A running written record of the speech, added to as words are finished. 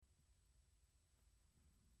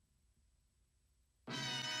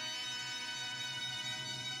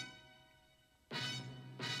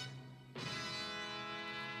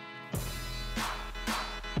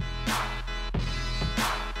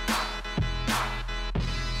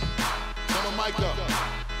mic up.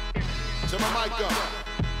 Turn my mic up.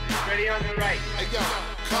 Ready on the right. Hey yo,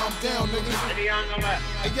 calm down, nigga. Ready on the left.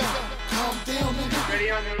 Hey yo, calm down, nigga.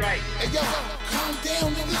 Ready on the right. Hey yo, calm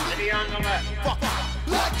down, nigga. Ready on the left.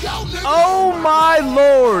 Blackout, nigga. Oh my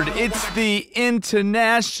lord, it's the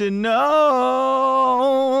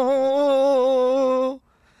international.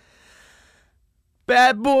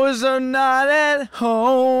 Bad boys are not at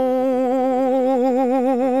home.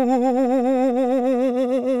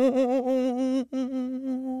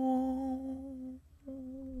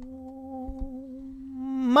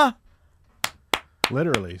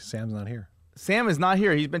 Literally, Sam's not here. Sam is not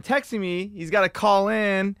here. He's been texting me. He's got to call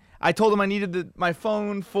in. I told him I needed my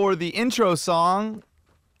phone for the intro song.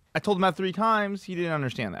 I told him that 3 times. He didn't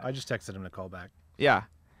understand that. I just texted him to call back. Yeah.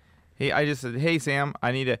 Hey, I just said, hey, Sam,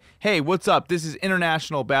 I need to. Hey, what's up? This is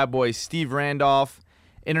International Bad Boy Steve Randolph.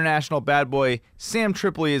 International Bad Boy Sam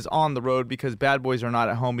Tripoli is on the road because Bad Boys are not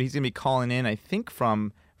at home, but he's going to be calling in, I think,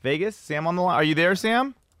 from Vegas. Sam on the line. Are you there,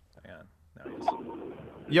 Sam? Hang on. Now he is.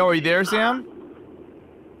 Yo, are you there, Sam?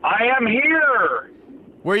 I am here.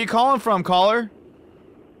 Where are you calling from, caller?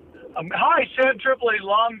 Hi, Sam Tripoli,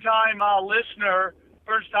 long-time listener,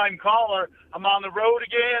 first-time caller. I'm on the road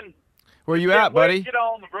again. Where you at, buddy? Get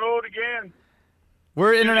on the road again.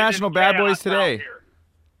 We're International Bad Boys today.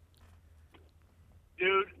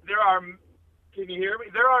 Dude, can you hear me?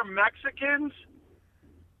 There are Mexicans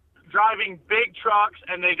driving big trucks,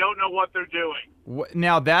 and they don't know what they're doing.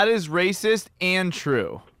 Now, that is racist and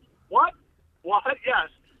true. What? What? Yes.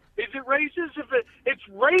 Is it racist? It's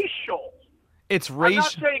racial. It's I'm racial.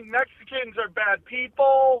 not saying Mexicans are bad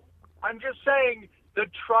people. I'm just saying the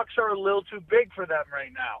trucks are a little too big for them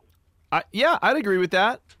right now. Yeah, I'd agree with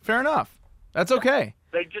that. Fair enough. That's okay.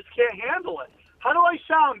 They just can't handle it. How do I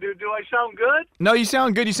sound, dude? Do I sound good? No, you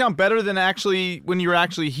sound good. You sound better than when you're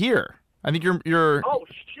actually here. I think you're. Oh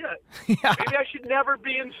shit! Yeah. Maybe I should never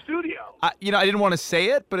be in studio. I didn't want to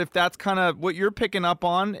say it, but if that's kind of what you're picking up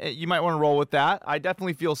on, you might want to roll with that. I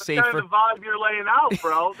definitely feel safer. That's kind of the vibe you're laying out,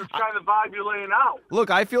 bro. That's kind of the vibe you're laying out.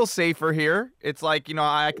 Look, I feel safer here. It's like,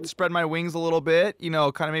 I can spread my wings a little bit, kind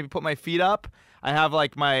of maybe put my feet up. I have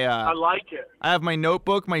like my I like it. I have my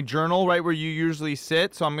notebook, my journal right where you usually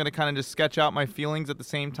sit, so I'm going to kind of just sketch out my feelings at the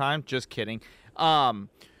same time. Just kidding.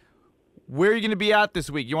 Where are you going to be at this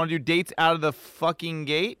week? You want to do dates out of the fucking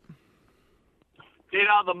gate? Date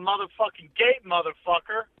out of the motherfucking gate,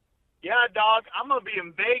 motherfucker. Yeah, dog, I'm going to be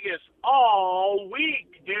in Vegas all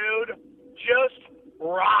week, dude. Just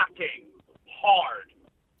rocking hard.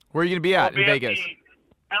 Where are you going to be at in Vegas? At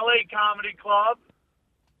the LA Comedy Club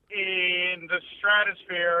in the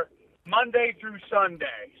Stratosphere Monday through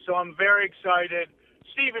Sunday. So I'm very excited.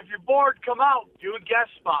 Steve, if you're bored, come out. Do a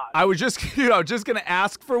guest spot. I was just, just going to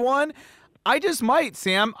ask for one. I just might,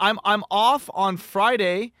 Sam. I'm off on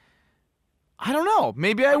Friday. I don't know.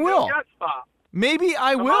 Maybe I will. Guest spot. Maybe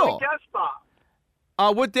I Come will. on, guest spot.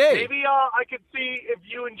 What day? Maybe I could see if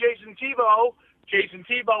you and Jason Tebow,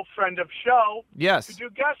 friend of show, yes, could do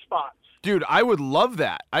guest spots. Dude, I would love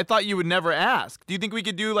that. I thought you would never ask. Do you think we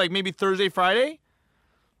could do like maybe Thursday, Friday?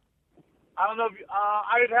 I don't know.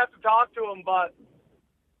 I'd have to talk to him, but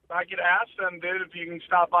I could ask them, dude, if you can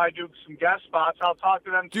stop by, do some guest spots. I'll talk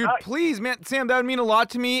to them Dude, tonight. please, man. Sam, that would mean a lot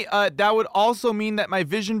to me. That would also mean that my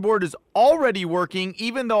vision board is already working,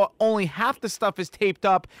 even though only half the stuff is taped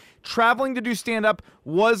up. Traveling to do stand-up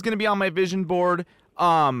was going to be on my vision board.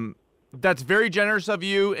 That's very generous of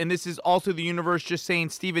you, and this is also the universe just saying,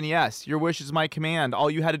 Steven, yes, your wish is my command.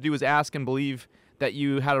 All you had to do was ask and believe that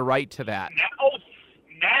you had a right to that. Oh,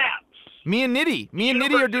 snaps. Me and Nitty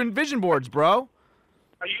are doing vision boards, bro.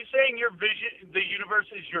 Are you saying the universe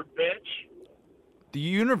is your bitch? The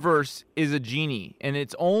universe is a genie, and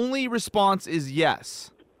its only response is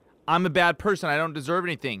yes. I'm a bad person. I don't deserve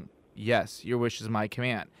anything. Yes, your wish is my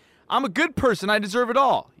command. I'm a good person. I deserve it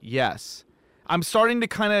all. Yes. I'm starting to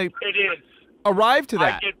kind of arrive to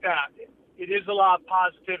that. I get that. It is a lot of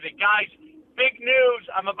positivity. Guys, big news.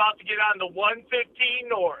 I'm about to get on the 115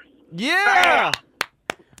 North. Yeah.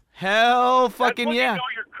 Hell fucking That's when yeah. you know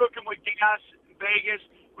you're cooking with gas in Vegas,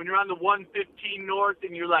 when you're on the 115 North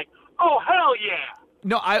and you're like, oh, hell yeah.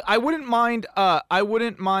 No, I wouldn't mind.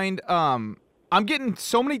 I'm getting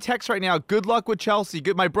so many texts right now. Good luck with Chelsea.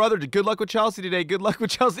 My brother did good luck with Chelsea today. Good luck with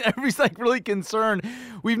Chelsea. Everybody's like really concerned.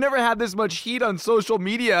 We've never had this much heat on social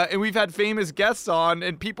media, and we've had famous guests on,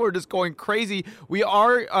 and people are just going crazy. We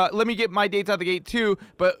are, let me get my dates out the gate too,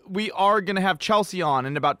 but we are going to have Chelsea on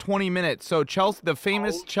in about 20 minutes. So Chelsea, the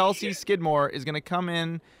famous Chelsea Skidmore, is going to come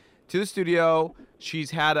in to the studio.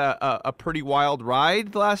 She's had a pretty wild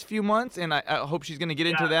ride the last few months, and I hope she's going to get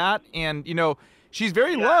into that. And, She's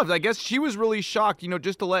very loved. I guess she was really shocked,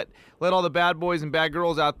 just to let all the bad boys and bad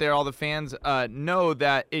girls out there, all the fans, know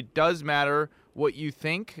that it does matter what you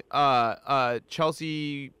think.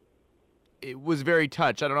 Chelsea was very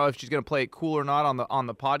touched. I don't know if she's going to play it cool or not on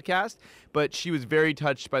the podcast, but she was very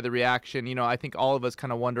touched by the reaction. I think all of us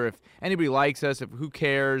kind of wonder if anybody likes us, if who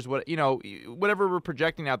cares, whatever we're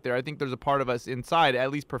projecting out there. I think there's a part of us inside, at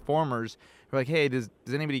least performers, who are like, hey, does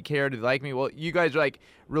anybody care? Do they like me? Well, you guys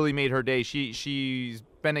really made her day. She's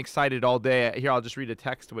been excited all day. Here, I'll just read a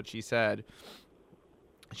text of what she said.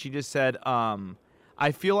 She just said,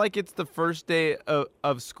 I feel like it's the first day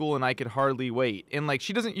of school and I could hardly wait. And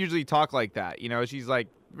she doesn't usually talk like that. She's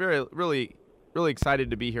very, really, really excited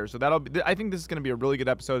to be here. So I think this is going to be a really good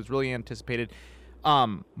episode. It's really anticipated.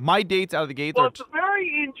 My dates out of the gate. Well, it's a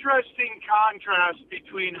very interesting contrast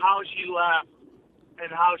between how she left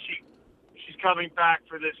and how she's coming back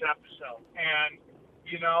for this episode. And,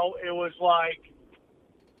 it was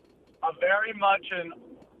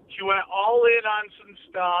she went all in on some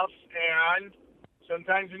stuff, and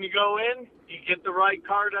sometimes when you go in, you get the right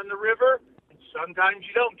card on the river, and sometimes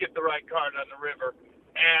you don't get the right card on the river.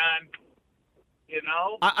 And,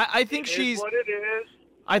 I think she's what it is.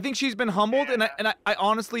 I think she's been humbled, and I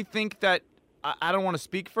honestly think that I don't want to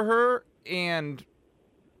speak for her, and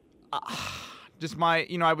just my,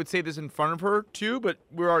 I would say this in front of her too, but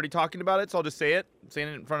we're already talking about it, so I'll just say it. I'm saying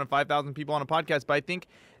it in front of 5,000 people on a podcast, but I think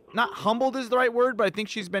not humbled is the right word, but I think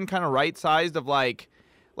she's been kind of right-sized of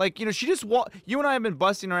she just you and I have been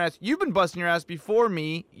busting our ass. You've been busting your ass before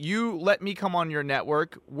me. You let me come on your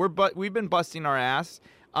network. We've been busting our ass.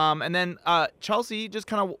 And then Chelsea just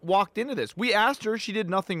kind of walked into this. We asked her. She did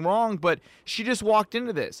nothing wrong, but she just walked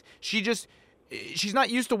into this. She's not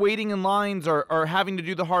used to waiting in lines or having to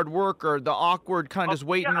do the hard work or the awkward kind of just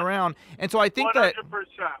waiting around. And so I think 100%.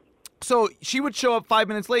 So she would show up 5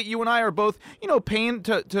 minutes late. You and I are both, paying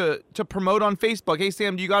to promote on Facebook. Hey,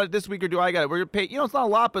 Sam, do you got it this week or do I got it? We're going to pay, it's not a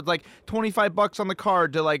lot, but $25 on the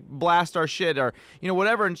card to blast our shit or,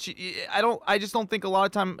 whatever. And I just don't think a lot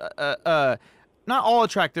of time, not all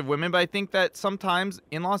attractive women, but I think that sometimes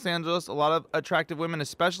in Los Angeles, a lot of attractive women,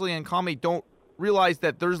 especially in comedy, don't realize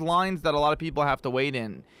that there's lines that a lot of people have to wait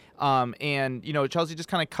in. And Chelsea just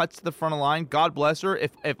kind of cuts to the front of the line. God bless her.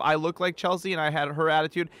 If I look like Chelsea and I had her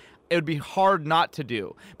attitude, it would be hard not to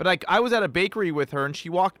do. But I was at a bakery with her, and she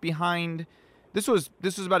walked behind. This was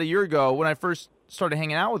about a year ago when I first started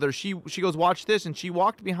hanging out with her. She goes, watch this, and she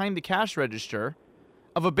walked behind the cash register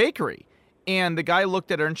of a bakery. And the guy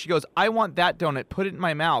looked at her, and she goes, I want that donut. Put it in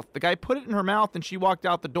my mouth. The guy put it in her mouth, and she walked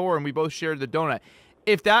out the door, and we both shared the donut.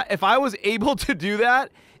 If I was able to do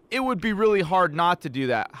that, it would be really hard not to do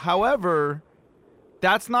that. However,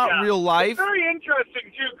 that's not real life. It's very interesting,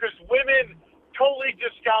 too, because women totally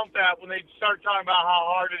discount that when they start talking about how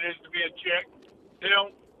hard it is to be a chick. They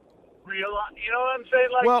don't realize, you know what I'm saying?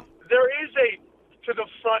 There is a to the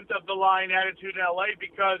front of the line attitude in LA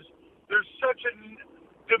because there's such a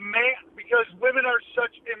demand, because women are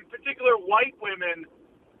such, in particular white women,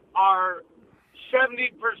 are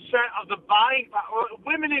 70% of the buying power.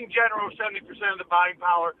 Women in general are 70% of the buying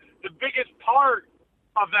power. The biggest part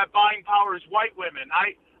of that buying power is white women.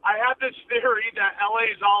 I have this theory that LA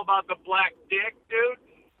is all about the black dick, dude.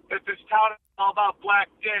 That this town is all about black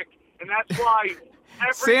dick, and that's why.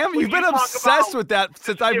 Sam, you've been obsessed with that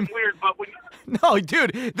since I've. Weird, but when No,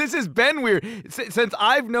 dude, this has been weird since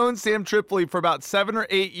I've known Sam Tripoli for about 7 or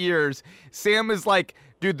 8 years. Sam is like,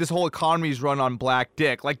 dude, this whole economy's run on black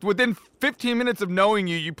dick. Within 15 minutes of knowing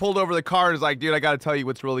you, you pulled over the car and was like, dude, I got to tell you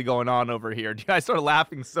what's really going on over here. Dude, I started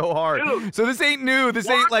laughing so hard. Dude, so this ain't new. This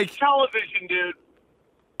ain't television, dude.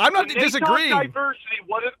 I'm not when disagreeing. They talk diversity,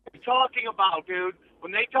 what are they talking about, dude?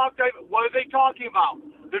 When they talk, what are they talking about?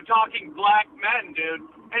 They're talking black men, dude.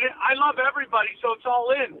 And I love everybody, so it's all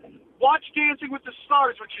in. Watch Dancing with the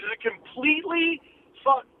Stars, which is a completely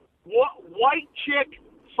white chick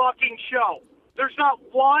fucking show. There's not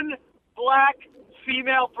one black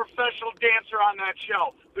female professional dancer on that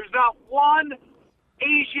show. There's not one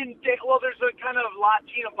Asian, there's a kind of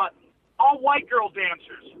Latino, but all white girl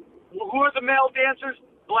dancers. Who are the male dancers?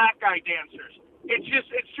 Black guy dancers.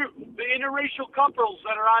 It's true. The interracial couples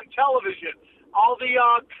that are on television, all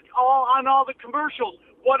the commercials,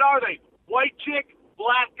 what are they? White chick,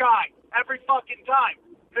 black guy, every fucking time.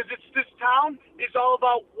 Because this town is all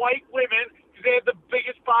about white women because they have the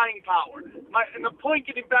biggest buying power. And the point,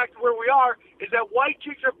 getting back to where we are, is that white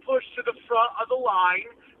chicks are pushed to the front of the line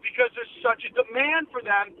because there's such a demand for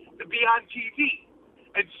them to be on TV.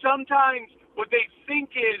 And sometimes what they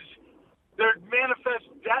think is their manifest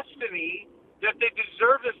destiny, that they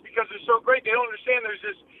deserve this because they're so great. They don't understand there's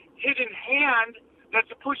this hidden hand that's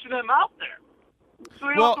pushing them out there. so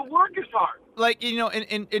they Well- don't have to work as hard. Like, you know,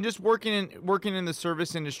 and just working in the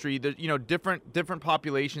service industry, that, you know, different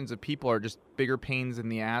populations of people are just bigger pains in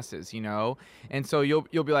the asses, you know. And so you'll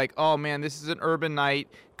be like, oh man, this is an urban night,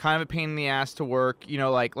 kind of a pain in the ass to work, you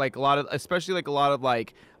know, like a lot of, especially like a lot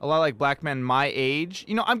of black men my age.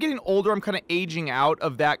 You know, I'm getting older, I'm kind of aging out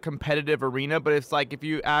of that competitive arena, but it's like if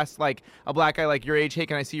you ask like a black guy like your age, hey,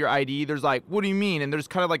 can I see your ID? There's like, what do you mean? And there's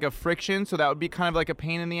kind of like a friction, so that would be kind of like a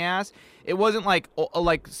pain in the ass. It wasn't like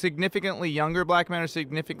significantly younger black men or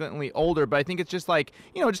significantly older, but I think it's just like,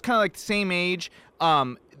 you know, just kind of like the same age.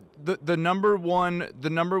 The number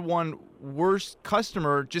one worst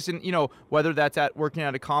customer, just in, you know, whether that's at working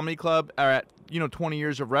at a comedy club or at, you know, 20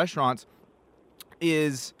 years of restaurants,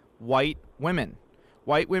 is white women.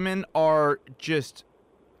 White women are just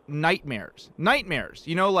nightmares.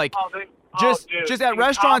 You know, like just at in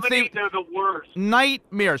restaurants comedy, they're the worst.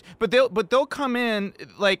 nightmares. But they'll come in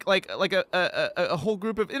like a whole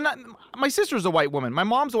group of. And not, my sister's a white woman. My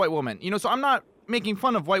mom's a white woman. You know, so I'm not making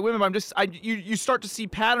fun of white women, but you start to see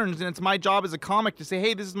patterns, and it's my job as a comic to say,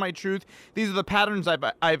 hey, this is my truth. These are the patterns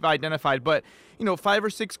I've identified. But you know, 5 or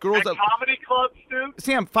 6 girls At comedy clubs, dude.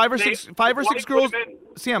 Sam, five or six girls. women-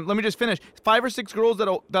 Sam, let me just finish. 5 or 6 girls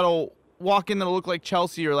that'll walk in that'll look like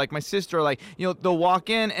Chelsea or like my sister, or like, you know, they'll walk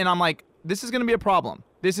in and I'm like, this is gonna be a problem.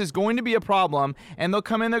 This is going to be a problem. And they'll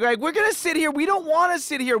come in, they're like, we're gonna sit here. We don't want to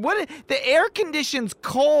sit here. The air condition's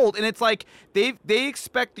cold, and it's like they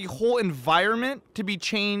expect the whole environment to be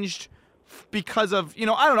changed because of, you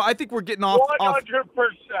know, I don't know. I think we're getting off. 100%.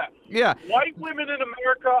 Yeah. White women in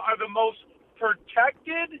America are the most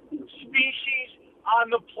protected species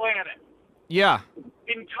on the planet. Yeah.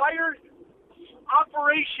 Entire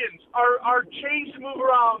operations are changed to move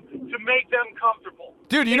around to make them comfortable.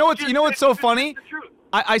 Dude, you know what's so funny? It's the truth.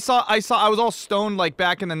 I was all stoned like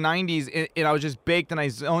back in the 90s, and I was just baked, and I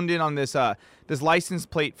zoned in on this license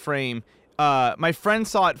plate frame. My friend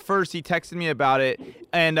saw it first. He texted me about it,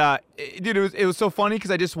 and dude, it was so funny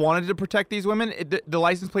because I just wanted to protect these women. The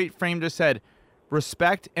license plate frame just said,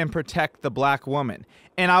 "Respect and protect the black woman."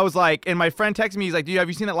 And I was like, and my friend texted me, he's like, dude, have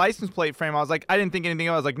you seen that license plate frame? I was like, I didn't think anything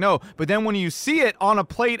of it. I was like, no. But then when you see it on a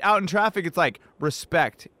plate out in traffic, it's like,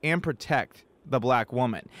 respect and protect the black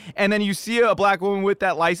woman. And then you see a black woman with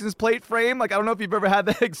that license plate frame. Like, I don't know if you've ever had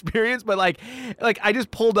that experience, but like I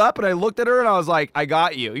just pulled up and I looked at her and I was like, I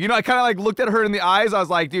got you. You know, I kind of like looked at her in the eyes. I was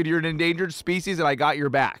like, dude, you're an endangered species and I got your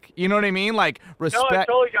back. You know what I mean? Like, respect. No, I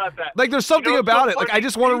totally got that. Like, there's something what's about so it. Like, funny? I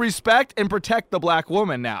just want to respect and protect the black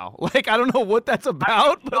woman now. Like, I don't know what that's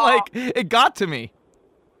about, but like, it got to me.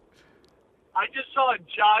 I just saw a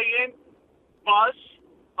giant bus,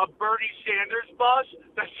 a Bernie Sanders bus,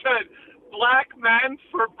 that said, "Black men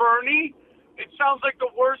for Bernie." It sounds like the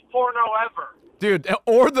worst porno ever. Dude,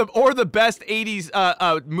 or the best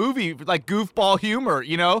 80s movie, like goofball humor,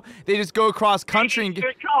 you know? They just go across country and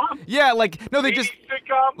Sitcom? yeah, like, no, they just, 80s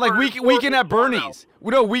sitcom like or Weekend at porno? Bernie's.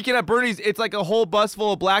 No, Weekend at Bernie's, it's like a whole bus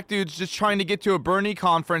full of black dudes just trying to get to a Bernie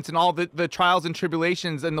conference and all the trials and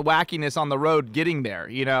tribulations and the wackiness on the road getting there,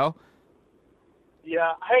 you know?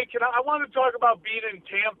 Yeah. Hey, I want to talk about being in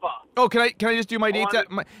Tampa. Oh, can I just do my dates?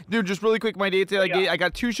 wanted- Dude, just really quick, my dates. Yeah. I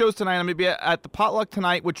got 2 shows tonight. I'm gonna be at the Potluck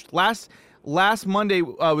tonight, which last Monday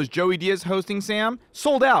was Joey Diaz hosting. Sam,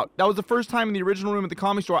 sold out. That was the first time in the original room at the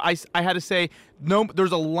Comedy Store. I had to say no.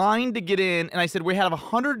 There's a line to get in, and I said we have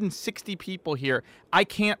 160 people here. I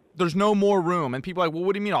can't. There's no more room. And people are like, well,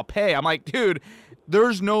 what do you mean? I'll pay. I'm like, dude,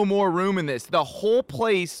 there's no more room in this. The whole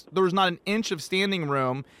place, there was not an inch of standing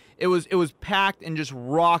room. It was packed and just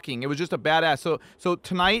rocking. It was just a badass. So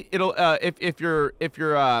tonight it'll if you're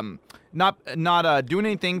not doing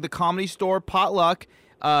anything, the Comedy Store Potluck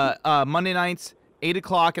Monday nights 8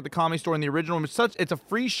 o'clock at the Comedy Store in the original room. It's a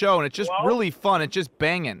free show and it's just really fun. It's just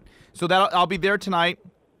banging. So I'll be there tonight.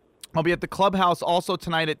 I'll be at the Clubhouse also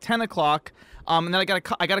tonight at 10 o'clock. And then I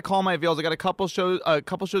gotta call my avails. I got a couple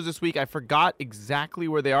shows this week. I forgot exactly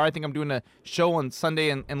where they are. I think I'm doing a show on Sunday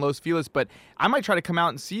in Los Feliz, but I might try to come out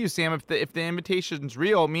and see you, Sam. If the invitation's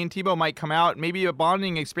real, me and Tebow might come out. Maybe a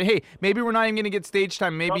bonding experience. Hey, maybe we're not even gonna get stage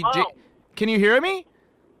time. Maybe can you hear me?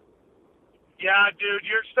 Yeah, dude,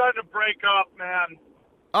 you're starting to break up, man.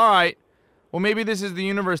 All right. Well, maybe this is the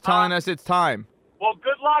universe telling us it's time. Well,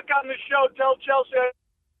 good luck on the show. Tell Chelsea I'll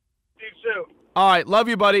see you soon. All right. Love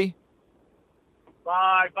you, buddy.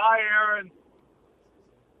 Bye. Bye, Aaron.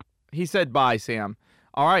 He said bye, Sam.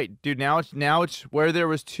 All right, dude, now it's where there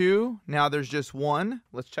was 2, now there's just 1.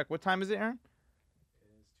 Let's check. What time is it, Aaron?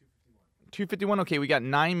 It is 2:51. Okay, we got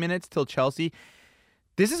 9 minutes till Chelsea.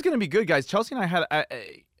 This is going to be good, guys. Chelsea and I had I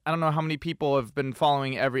don't know how many people have been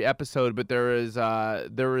following every episode, but there is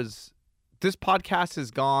this podcast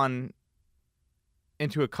has gone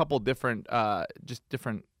into a couple different, just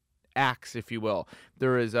different acts, if you will.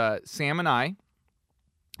 There is Sam and I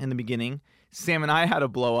in the beginning. Sam and I had a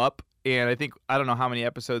blow up, and I don't know how many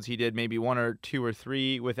episodes he did, maybe 1 or 2 or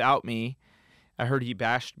 3 without me. I heard he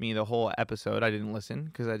bashed me the whole episode. I didn't listen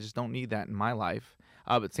because I just don't need that in my life.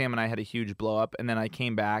 But Sam and I had a huge blow up, and then I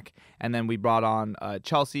came back, and then we brought on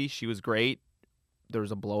Chelsea. She was great. There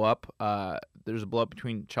was a blow up. There's a blow up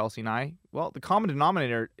between Chelsea and I. Well, the common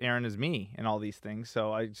denominator, Aaron, is me in all these things.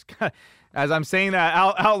 So I just as I'm saying that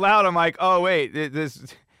out loud, I'm like, oh wait,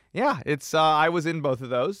 it's I was in both of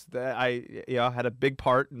those. I had a big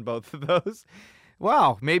part in both of those.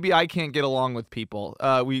 Wow, maybe I can't get along with people.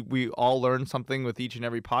 We all learn something with each and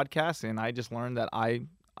every podcast, and I just learned that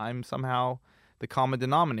I'm somehow the common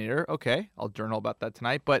denominator. Okay, I'll journal about that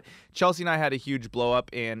tonight. But Chelsea and I had a huge blow up,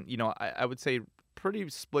 and I would say pretty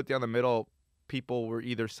split down the middle. People were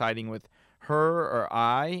either siding with her or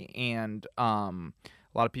I, and a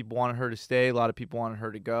lot of people wanted her to stay. A lot of people wanted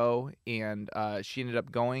her to go, and she ended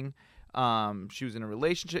up going. She was in a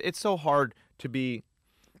relationship. It's so hard to be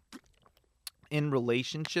in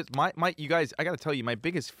relationships. You guys, I got to tell you, my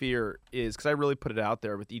biggest fear is, because I really put it out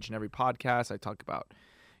there with each and every podcast. I talk about,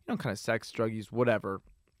 kind of sex, druggies, whatever,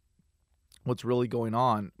 what's really going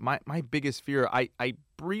on. My biggest fear, I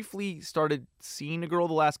briefly started seeing a girl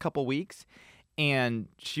the last couple weeks, and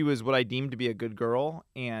she was what I deemed to be a good girl,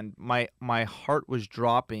 and my heart was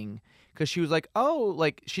dropping because she was like, oh,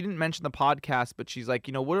 like, she didn't mention the podcast, but she's like,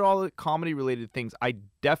 what are all the comedy related things? I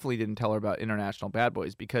definitely didn't tell her about International Bad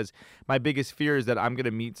Boys, because my biggest fear is that I'm going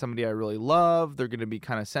to meet somebody I really love. They're going to be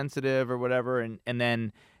kind of sensitive or whatever, and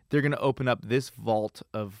then they're going to open up this vault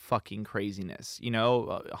of fucking craziness,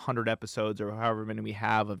 100 episodes or however many we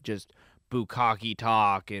have of just bukkake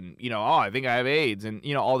talk and, oh, I think I have AIDS and,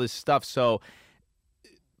 all this stuff. So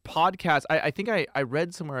podcast, I think I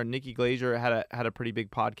read somewhere Nikki Glaser had a pretty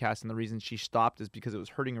big podcast, and the reason she stopped is because it was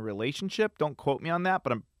hurting a relationship. Don't quote me on that,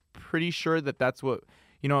 but I'm pretty sure that's what,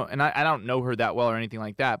 and I don't know her that well or anything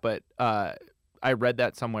like that, but I read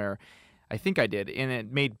that somewhere. I think I did, and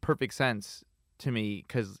it made perfect sense to me,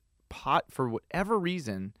 because for whatever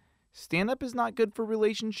reason, stand-up is not good for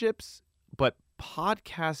relationships, but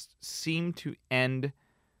podcasts seem to end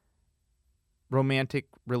romantic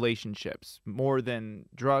relationships more than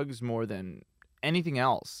drugs, more than anything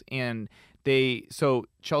else. And so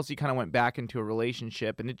Chelsea kind of went back into a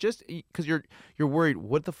relationship, and it just, because you're worried,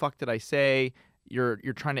 what the fuck did I say? You're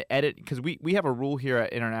trying to edit, because we have a rule here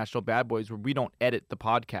at International Bad Boys where we don't edit the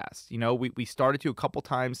podcast. We started to a couple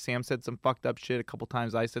times. Sam said some fucked up shit. A couple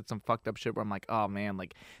times I said some fucked up shit where I'm like, oh man,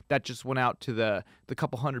 like, that just went out to the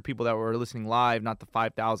couple hundred people that were listening live, not the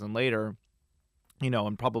 5,000 later,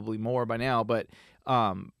 and probably more by now. But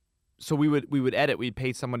so we would edit. We'd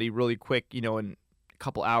pay somebody really quick, in a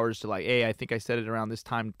couple hours to, like, hey, I think I said it around this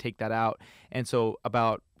time, take that out. And so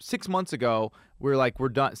about 6 months ago, we're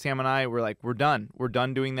done. Sam and I were like, we're done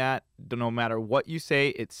doing that. No matter what you say,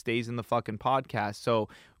 it stays in the fucking podcast. So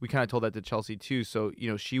we kind of told that to Chelsea too. So,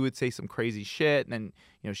 she would say some crazy shit, and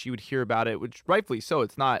then, she would hear about it, which rightfully so.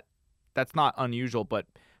 That's not unusual, but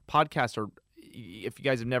podcasts are, if you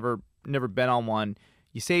guys have never been on one,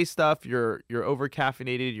 you say stuff, you're over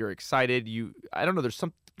caffeinated, you're excited, I don't know, there's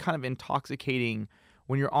some kind of intoxicating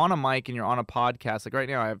when you're on a mic and you're on a podcast. Like right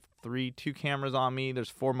now, I have 2 cameras on me. There's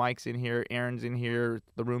 4 mics in here. Aaron's in here.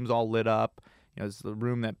 The room's all lit up. It's the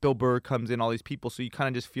room that Bill Burr comes in, all these people. So you kind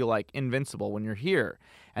of just feel like invincible when you're here.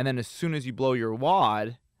 And then as soon as you blow your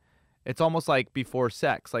wad, it's almost like before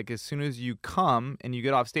sex. Like as soon as you come and you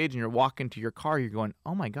get off stage and you're walking to your car, you're going,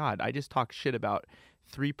 oh my God, I just talked shit about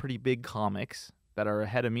 3 pretty big comics that are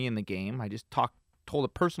ahead of me in the game. I just told a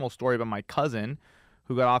personal story about my cousin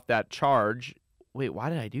who got off that charge. Wait, why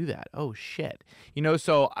did I do that? Oh shit.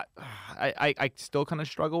 So I still kind of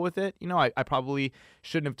struggle with it. I probably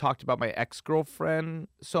shouldn't have talked about my ex-girlfriend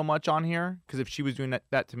so much on here, because if she was doing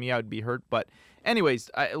that to me, I would be hurt. But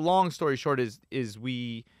anyways, long story short is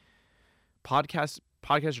we podcasts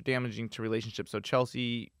are damaging to relationships. So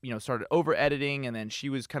Chelsea, started over editing, and then she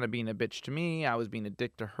was kind of being a bitch to me. I was being a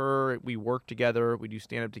dick to her. We work together, we do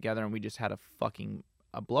stand up together, and we just had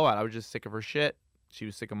a blowout. I was just sick of her shit. She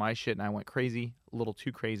was sick of my shit, and I went crazy, a little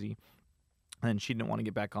too crazy, and she didn't want to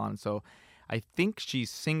get back on. So I think she's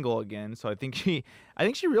single again. So I think she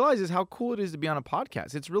realizes how cool it is to be on a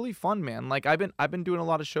podcast. It's really fun, man. Like I've been doing a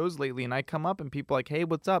lot of shows lately, and I come up and people are like, hey,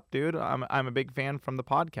 what's up, dude? I'm a big fan from the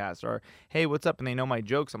podcast. Or hey, what's up? And they know my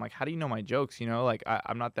jokes. I'm like, how do you know my jokes? Like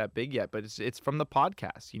I'm not that big yet, but it's from the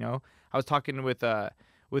podcast. I was talking with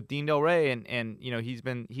Dean Del Rey, and he's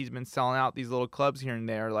been selling out these little clubs here and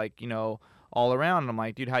there, like all around. And I'm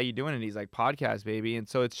like, dude, how you doing? And he's like, podcast, baby. And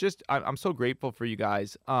so it's just, I'm so grateful for you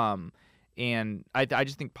guys. And I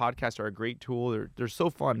just think podcasts are a great tool. They're so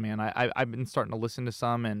fun, man. I've been starting to listen to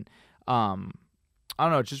some, and I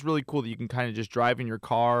don't know. It's just really cool that you can kind of just drive in your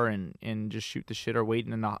car and just shoot the shit or wait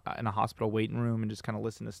in a hospital waiting room and just kind of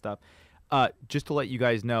listen to stuff. Just to let you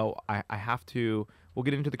guys know, I have to. We'll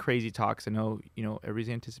get into the crazy talks. I know everybody's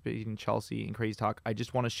anticipating Chelsea and crazy talk. I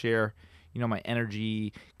just want to share, my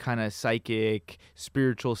energy, kind of psychic,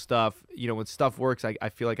 spiritual stuff. When stuff works, I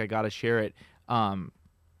feel like I gotta share it.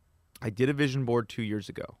 I did a vision board 2 years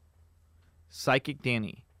ago. Psychic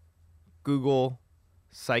Danny. Google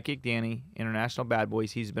Psychic Danny, International Bad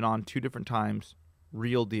Boys. He's been on 2 different times.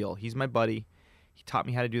 Real deal. He's my buddy. He taught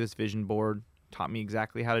me how to do this vision board. Taught me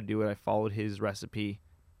exactly how to do it. I followed his recipe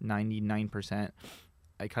 99%.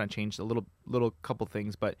 I kind of changed a little couple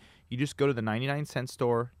things, but you just go to the 99-cent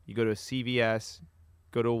store. You go to a CVS,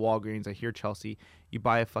 go to a Walgreens. I hear Chelsea. You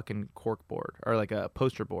buy a fucking cork board or like a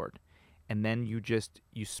poster board. And then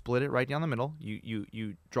you split it right down the middle.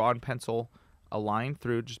 You draw in pencil a line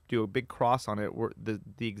through, just do a big cross on it. Where the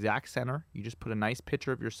exact center, you just put a nice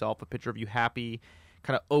picture of yourself, a picture of you happy,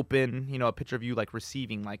 kind of open, a picture of you like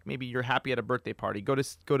receiving, like maybe you're happy at a birthday party. Go to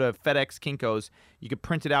FedEx, Kinko's. You could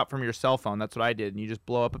print it out from your cell phone. That's what I did. And you just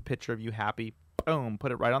blow up a picture of you happy. Boom,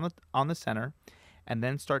 put it right on the center, and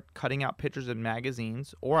then start cutting out pictures in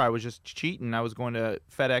magazines. Or I was just cheating. I was going to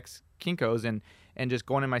FedEx, Kinko's, and just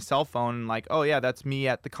going in my cell phone and like, oh yeah, that's me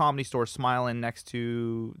at the Comedy Store smiling next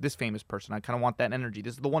to this famous person. I kind of want that energy.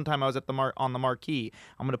 This is the one time I was at on the marquee.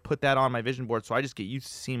 I'm gonna put that on my vision board, so I just get used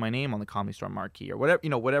to seeing my name on the Comedy Store marquee or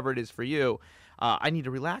whatever, whatever it is for you. I need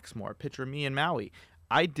to relax more. Picture of me in Maui.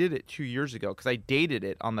 I did it 2 years ago because I dated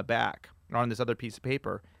it on the back or on this other piece of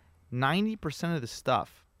paper. 90% of the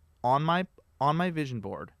stuff on my vision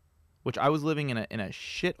board, which I was living in a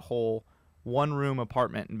shithole 1-room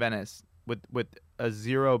apartment in Venice with a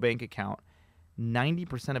 0 bank account,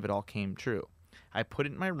 90% of it all came true. I put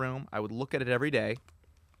it in my room. I would look at it every day.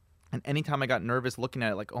 And anytime I got nervous looking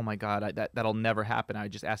at it, like, oh my God, that'll never happen, I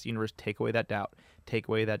would just ask the universe, take away that doubt, take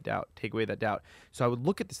away that doubt, take away that doubt. So I would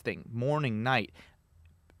look at this thing morning, night.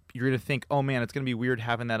 You're going to think, oh man, it's going to be weird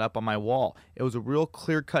having that up on my wall. It was a real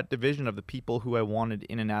clear-cut division of the people who I wanted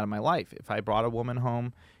in and out of my life. If I brought a woman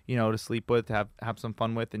home, to sleep with, have some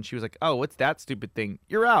fun with, and she was like, oh, what's that stupid thing?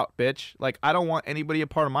 You're out, bitch. Like, I don't want anybody a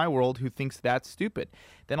part of my world who thinks that's stupid.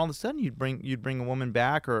 Then all of a sudden you'd bring a woman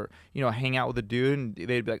back or, hang out with a dude, and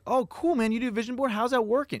they'd be like, oh, cool, man, you do a vision board? How's that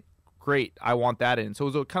working? Great, I want that in. So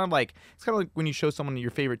it was kind of like when you show someone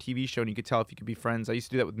your favorite TV show and you could tell if you could be friends. I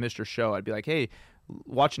used to do that with Mr. Show. I'd be like, hey,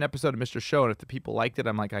 watch an episode of Mr. Show, and if the people liked it,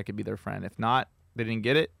 I'm like, I could be their friend. If not, they didn't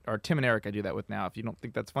get it. Or Tim and Eric, I do that with now. If you don't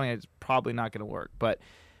think that's funny, it's probably not going to work. But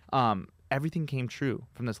everything came true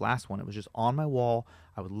from this last one. It was just on my wall.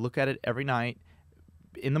 I would look at it every night.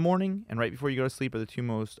 In the morning and right before you go to sleep are the 2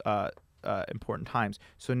 most important times.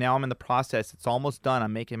 So now I'm in the process. It's almost done.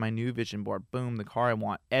 I'm making my new vision board. Boom, the car I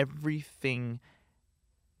want. Everything,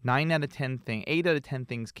 8 out of 10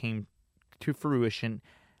 things came to fruition.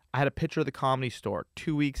 I had a picture of the Comedy Store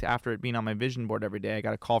 2 weeks after it being on my vision board every day. I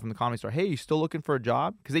got a call from the Comedy Store. Hey, you still looking for a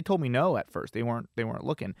job? Because they told me no at first. They weren't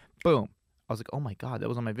looking. Boom. I was like, oh my God, that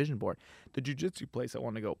was on my vision board. The jiu-jitsu place I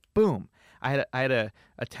wanted to go. Boom. I had a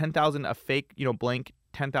fake, blank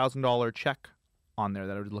 $10,000 check on there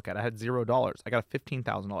that I would look at. I had $0. I got a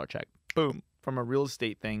 $15,000 check. Boom. From a real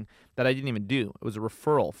estate thing that I didn't even do. It was a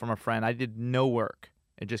referral from a friend. I did no work.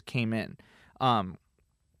 It just came in.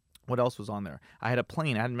 What else was on there? I had a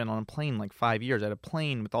plane. I hadn't been on a plane in like 5 years. I had a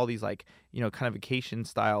plane with all these like, kind of vacation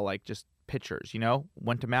style, like just pictures,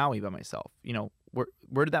 went to Maui by myself.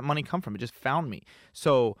 Where did that money come from? It just found me.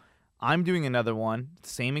 So I'm doing another one,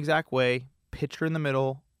 same exact way, picture in the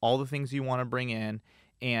middle, all the things you want to bring in.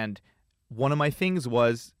 And one of my things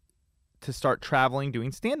was to start traveling,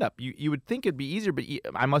 doing stand-up. You would think it'd be easier, but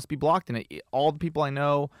I must be blocked in it. All the people I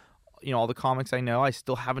know, all the comics I know, I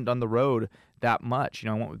still haven't done the road that much.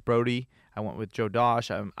 I went with Brody. I went with Joe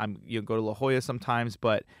Dosh. I'm go to La Jolla sometimes,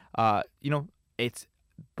 but it's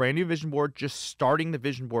brand new vision board. Just starting the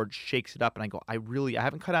vision board shakes it up, and I go, I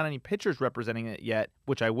haven't cut out any pictures representing it yet,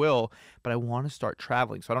 which I will, but I want to start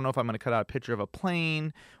traveling. So I don't know if I'm going to cut out a picture of a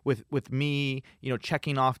plane with me,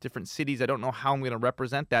 checking off different cities. I don't know how I'm going to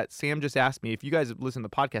represent that. Sam just asked me, if you guys listen to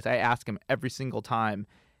the podcast, I ask him every single time,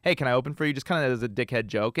 hey, can I open for you? Just kind of as a dickhead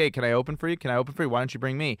joke. Hey, can I open for you? Can I open for you? Why don't you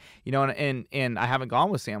bring me? And I haven't gone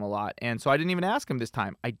with Sam a lot. And so I didn't even ask him this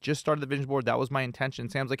time. I just started the vision board. That was my intention.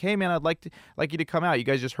 Sam's like, hey, man, I'd like you to come out. You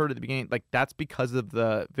guys just heard at the beginning. Like, that's because of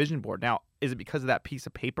the vision board. Now, is it because of that piece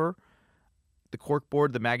of paper? The cork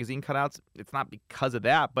board, the magazine cutouts? It's not because of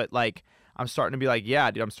that. But, like, I'm starting to be like, yeah,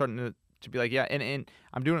 dude, I'm starting to be like, yeah, and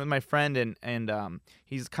I'm doing it with my friend, and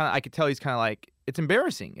he's kind of, I could tell he's kind of like, it's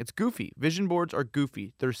embarrassing, it's goofy. Vision boards are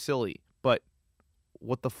goofy, they're silly, but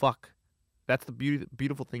what the fuck? That's the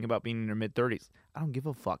beautiful thing about being in your mid-30s. I don't give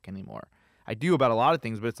a fuck anymore. I do about a lot of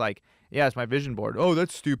things, but it's like, yeah, it's my vision board. Oh,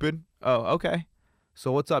 that's stupid. Oh, okay.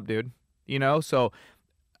 So what's up, dude? You know, so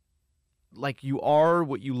like you are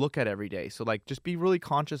what you look at every day. So like just be really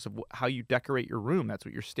conscious of how you decorate your room. That's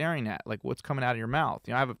what you're staring at. Like what's coming out of your mouth.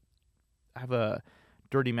 You know, I have a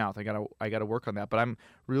dirty mouth. I gotta work on that. But I'm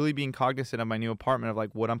really being cognizant of my new apartment of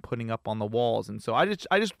like what I'm putting up on the walls. And so I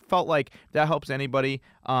just felt like that helps anybody.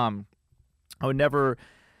 I would never.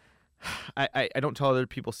 I don't tell other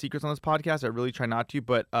people secrets on this podcast. I really try not to.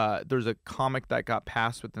 But there's a comic that got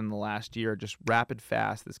passed within the last year, just rapid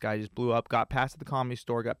fast. This guy just blew up, got passed at the Comedy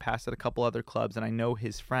Store, got passed at a couple other clubs, and I know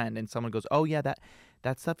his friend. And someone goes, "Oh yeah,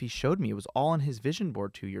 that stuff he showed me, it was all on his vision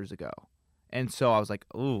board 2 years ago." And so I was like,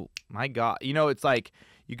 "Oh my God!" You know, it's like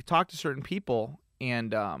you could talk to certain people,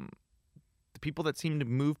 and the people that seem to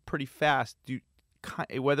move pretty fast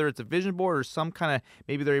whether it's a vision board or some kind of,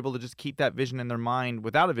 maybe they're able to just keep that vision in their mind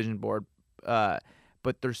without a vision board,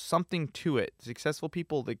 but there's something to it. Successful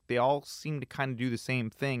people, they all seem to kind of do the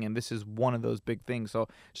same thing, and this is one of those big things. So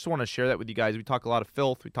just want to share that with you guys. We talk a lot of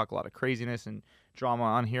filth, we talk a lot of craziness and drama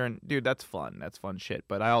on here, and dude, that's fun shit.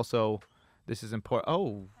 But I also, this is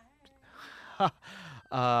important.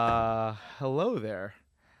 Hello there.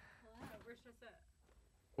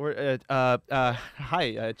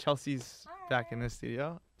 Hi, Chelsea's back in the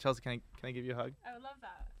studio. Chelsea, can I give you a hug? I would love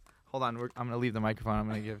that. Hold on, I'm gonna leave the microphone. I'm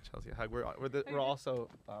gonna give Chelsea a hug. We're also.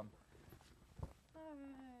 I'm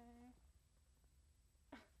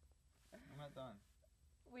not done.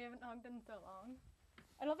 We haven't hugged in so long.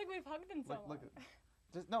 I don't think we've hugged in so long. Look,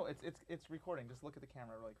 just no, it's recording. Just look at the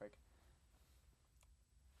camera really quick.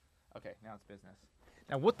 Okay, now it's business.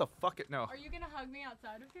 Now what the fuck? No. Are you gonna hug me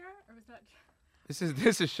outside of here, or was that? This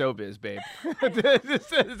is showbiz, babe. Is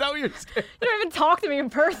that what you're saying? You don't even talk to me in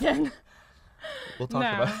person. We'll talk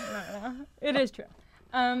about it. No. It is true.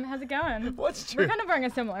 How's it going? What's true? We're kind of wearing a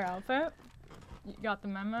similar outfit. You got the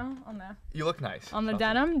memo on the. You look nice. On the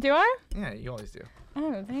denim, do I? Yeah, you always do.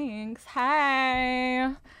 Oh, thanks.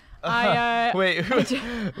 Hi. Wait,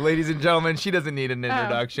 ladies and gentlemen, she doesn't need an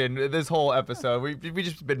introduction. This whole episode, we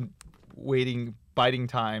just been biding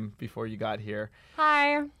time before you got here.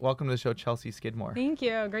 Hi. Welcome to the show, Chelsea Skidmore. Thank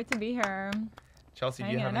you. Great to be here. Chelsea,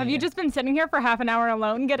 do you have Have you just been sitting here for half an hour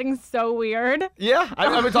alone, getting so weird? Yeah,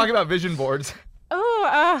 I've been talking about vision boards.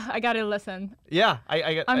 Oh, I gotta listen. Yeah,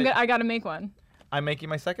 I gotta make one. I'm making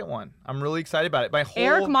my second one. I'm really excited about it.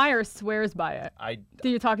 Eric Myers swears by it. Did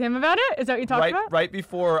you talk to him about it? Is that what you talked about? Right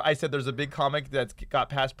before I said there's a big comic that's got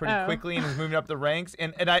passed pretty quickly and is moving up the ranks,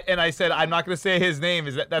 and I said I'm not going to say his name.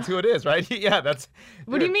 That's who it is, right? Yeah, that's.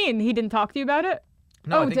 What do you mean? He didn't talk to you about it?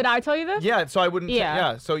 No, did I tell you this? Yeah, so I wouldn't.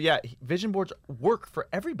 Yeah. So vision boards work for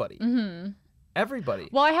everybody. Mm-hmm. Everybody.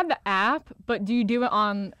 Well, I have the app, but do you do it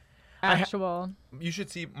on actual? You should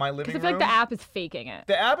see my living room. Because I feel like the app is faking it.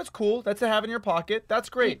 The app is cool. That's to have in your pocket. That's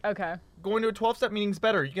great. Okay. Going to a 12-step meeting is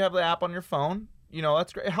better. You can have the app on your phone. You know,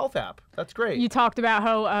 that's great. A health app. That's great. You talked about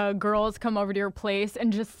how girls come over to your place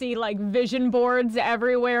and just see like vision boards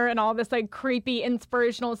everywhere and all this like creepy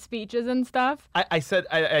inspirational speeches and stuff. I said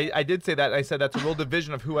I did say that. I said that's a real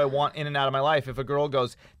division of who I want in and out of my life. If a girl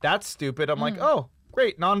goes, "That's stupid," I'm like, "Oh,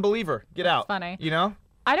 great, non-believer. Get out." Funny. You know?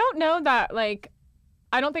 I don't know that like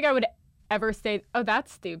I don't think I would ever say, "Oh,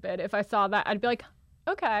 that's stupid." If I saw that, I'd be like,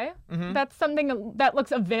 okay, that's something that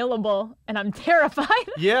looks available, and I'm terrified.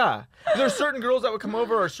 Yeah. There's certain girls that would come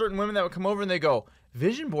over or certain women that would come over and they go,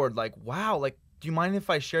 vision board, like, wow, like, do you mind if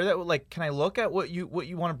I share that? Like, can I look at what you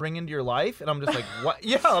want to bring into your life? And I'm just like, what?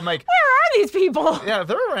 Yeah, I'm like, where are these people? Yeah, if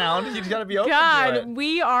they're around, you just got to be open God, to it.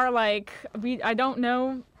 we are like, I don't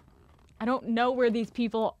know where these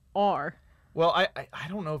people are. Well, I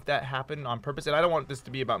don't know if that happened on purpose, and I don't want this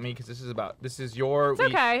to be about me because this is your. It's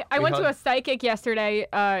okay. I went to a psychic yesterday.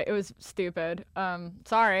 It was stupid.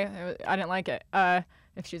 Sorry, I didn't like it.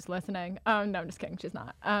 If she's listening. No, I'm just kidding. She's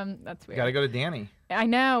not. That's weird. You gotta go to Danny. I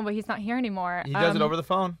know, but he's not here anymore. He does it over the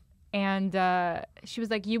phone. And she was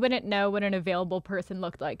like, you wouldn't know what an available person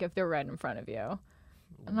looked like if they're right in front of you.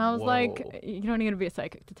 And I was like, you don't need to be a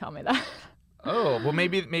psychic to tell me that. Oh, well,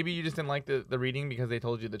 maybe you just didn't like the reading because they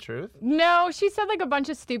told you the truth? No, she said like a bunch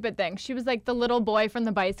of stupid things. She was like, the little boy from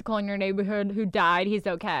the bicycle in your neighborhood who died, he's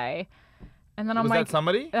okay. And then I'm like, was that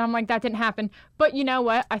somebody? And I'm like, that didn't happen. But you know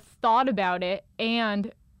what? I thought about it,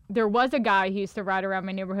 and there was a guy who used to ride around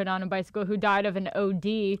my neighborhood on a bicycle who died of an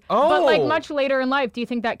OD. Oh. But like much later in life. Do you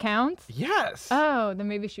think that counts? Yes. Oh, then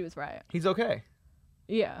maybe she was right. He's okay.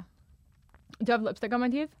 Yeah. Do I have lipstick on my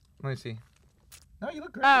teeth? Let me see. No, you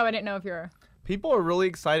look great. Oh, I didn't know if you were. People are really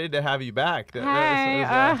excited to have you back. Hey,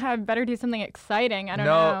 I better do something exciting. I don't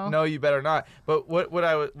know. No, you better not. But what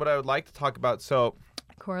I would like to talk about. So,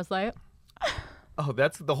 Coors Light. oh,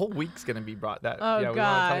 that's the whole week's gonna be brought. That. Oh yeah, we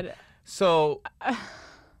wanna God. talk. So,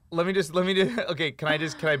 let me just. Okay, can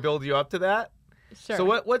I build you up to that? Sure.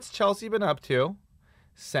 So what's Chelsea been up to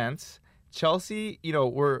since Chelsea? You know,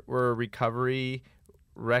 we're recovery.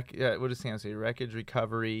 What does Sam say? Wreckage,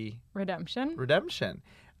 recovery, redemption.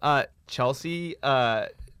 Chelsea had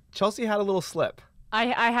a little slip. I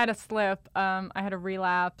had a slip. I had a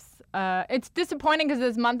relapse. It's disappointing because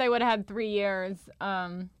this month I would have had 3 years.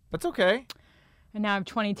 That's okay. And now I have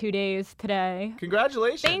 22 days today.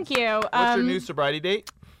 Congratulations. Thank you. What's your new sobriety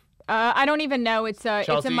date? I don't even know. It's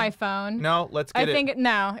in my phone. No, let's get it.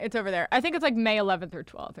 No, it's over there. I think it's like May 11th or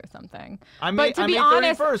 12th or something. But to be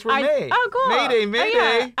honest, 31st. We're May. Oh, cool. Mayday.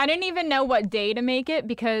 Yeah. I didn't even know what day to make it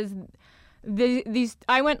because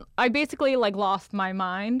I basically like lost my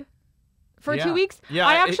mind for 2 weeks. Yeah.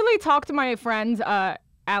 I actually talked to my friends,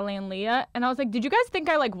 Allie and Leah, and I was like, "Did you guys think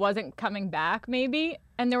I like wasn't coming back, maybe?"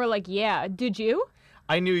 And they were like, "Yeah." Did you?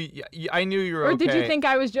 I knew you were okay. Or okay. did you think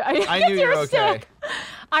I was? I knew you were okay. Sick.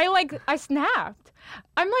 I snapped.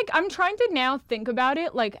 I'm trying to now think about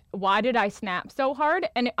it. Like, why did I snap so hard?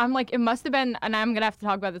 And I'm like, it must have been, and I'm gonna have to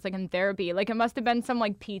talk about this like in therapy. Like, it must have been some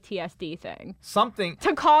like PTSD thing. Something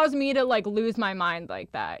to cause me to like lose my mind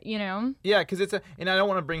like that, you know? Yeah, because and I don't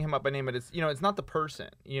want to bring him up by name, but it's not the person,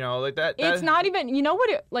 like that. It's not even, you know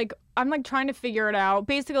what? I'm like trying to figure it out.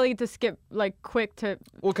 Basically, to skip like quick to.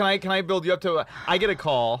 Well, can I build you up to? I get a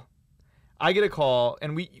call,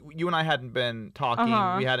 and you and I hadn't been talking.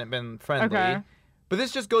 We hadn't been friendly. Okay. But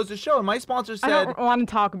this just goes to show. And my sponsor said, I don't want to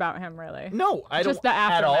talk about him really. No, I don't. Just the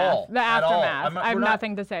aftermath. At all. The aftermath. All. I have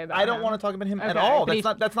nothing to say about him. I don't want to talk about him at all.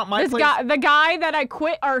 That's not my place. The guy that I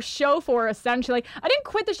quit our show for, essentially. I didn't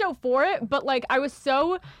quit the show for it, but like I was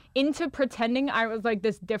so into pretending I was like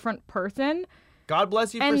this different person. God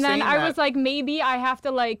bless you for saying that. And then I was like, maybe I have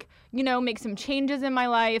to like, make some changes in my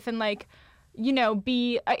life and like,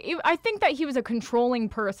 I think that he was a controlling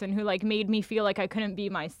person who like made me feel like I couldn't be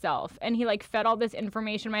myself. And he like fed all this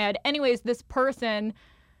information in my head. Anyways, this person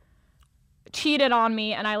cheated on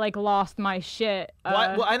me and I like lost my shit.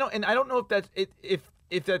 Well, I don't know if that's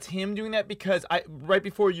if that's him doing that, because right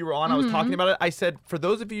before you were on, I was talking about it. I said, for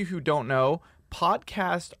those of you who don't know,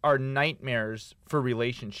 podcasts are nightmares for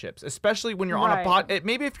relationships, especially when you're on a pod.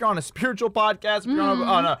 Maybe if you're on a spiritual podcast, if you're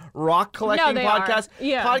on a rock collecting podcast.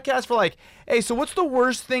 Yeah. Podcast for like, hey, so what's the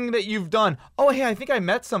worst thing that you've done? Oh, hey, I think I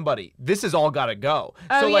met somebody. This has all got to go.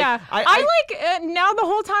 Oh, so, like, yeah. I like now the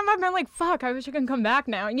whole time I've been like, fuck, I wish I could come back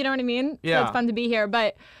now. You know what I mean? Yeah. So it's fun to be here,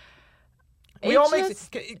 but. We all make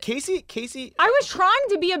Casey. I was trying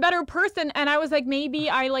to be a better person, and I was like, maybe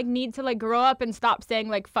I like need to like grow up and stop saying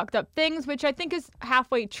like fucked up things, which I think is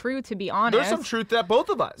halfway true, to be honest. There's some truth to that, both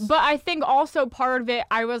of us. But I think also part of it,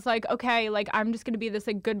 I was like, okay, like I'm just gonna be this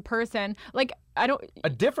like good person, like I don't. A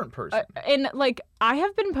different person. And like I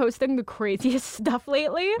have been posting the craziest stuff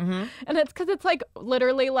lately, and it's because it's like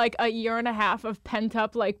literally like a year and a half of pent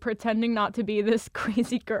up like pretending not to be this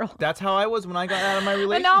crazy girl. That's how I was when I got out of my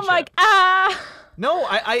relationship. And now I'm like, ah. No,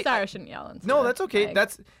 Sorry, I shouldn't yell and stuff. No, that's okay.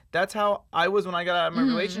 Like, that's how I was when I got out of my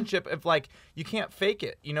relationship. If like you can't fake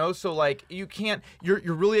it, so like you can't. You're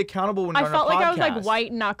really accountable when you're on a podcast. I felt like I was like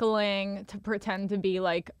white knuckling to pretend to be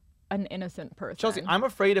like an innocent person. Chelsea, I'm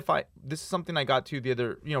afraid this is something I got to the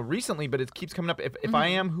other, recently, but it keeps coming up. If I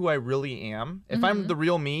am who I really am, if I'm the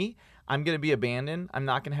real me, I'm going to be abandoned. I'm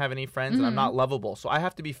not going to have any friends, and I'm not lovable. So I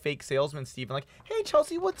have to be fake salesman Steve and like, hey,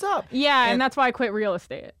 Chelsea, what's up? Yeah, and that's why I quit real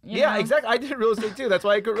estate. You know? Exactly. I did real estate too. That's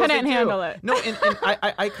why I quit real estate too. Couldn't handle it. No, and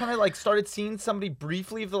I kind of like started seeing somebody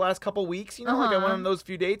briefly for the last couple weeks, like I went on those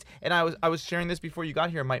few dates, and I was sharing this before you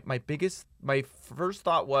got here. My first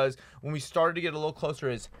thought was, when we started to get a little closer,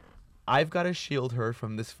 is I've got to shield her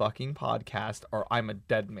from this fucking podcast or I'm a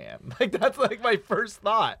dead man. Like, that's like my first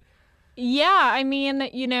thought. Yeah, I mean,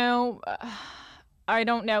 I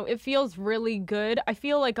don't know. It feels really good. I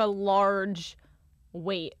feel like a large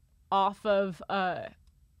weight off of,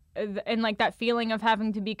 and like that feeling of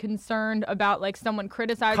having to be concerned about like someone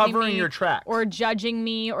criticizing covering me your tracks or judging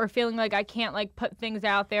me or feeling like I can't like put things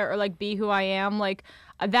out there or like be who I am. Like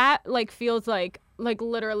that like feels like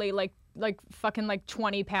literally like fucking like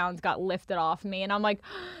 20 pounds got lifted off me, and I'm like,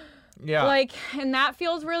 yeah, like, and that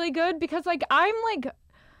feels really good because like I'm like,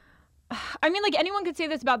 I mean, like anyone could say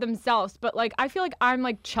this about themselves, but like I feel like I'm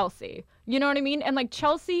like Chelsea, you know what I mean? And like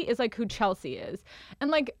Chelsea is like who Chelsea is,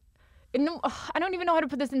 and like I don't even know how to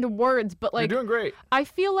put this into words, but like you're doing great. I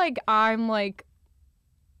feel like I'm like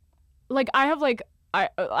like I have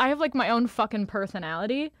like my own fucking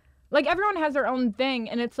personality. Like everyone has their own thing,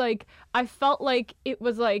 and it's like I felt like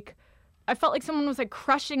someone was like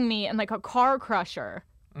crushing me and like a car crusher.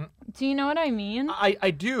 Do you know what I mean?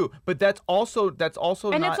 I do, but that's also And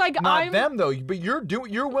not, it's like not I'm- them though. But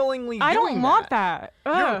you're willingly I doing don't want that.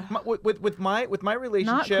 Ugh. With my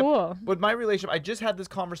relationship, cool. with my relationship, I just had this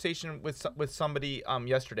conversation with somebody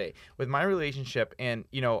yesterday with my relationship, and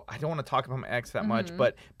you know I don't want to talk about my ex that much,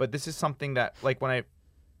 but this is something that like when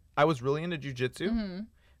I was really into jujitsu,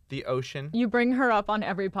 the ocean. You bring her up on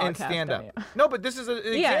every podcast. And stand up. don't you? No, but this is an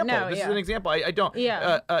example. Yeah, no, this is yeah. an example. I don't.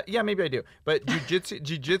 Yeah. Yeah, maybe I do. But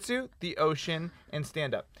jujitsu, the ocean, and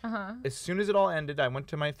stand up. As soon as it all ended, I went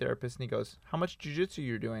to my therapist and he goes, "How much jujitsu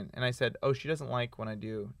you're doing?" And I said, "Oh, she doesn't like when I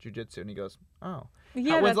do jujitsu." And he goes, "Oh,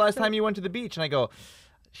 Yeah, when's that's the last so- time you went to the beach?" And I go,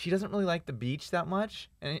 "She doesn't really like the beach that much."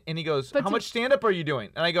 And he goes, But "How to- much stand up are you doing?"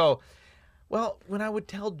 And I go, "Well, when I would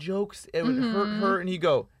tell jokes, it would hurt her." And he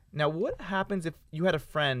go, "Now what happens if you had a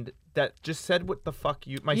friend that just said what the fuck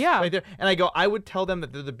you Yeah. right there?" And I go, "I would tell them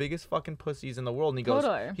that they're the biggest fucking pussies in the world." And he goes,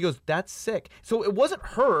 Totally. "That's sick." So it wasn't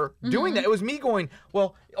her doing that. It was me going,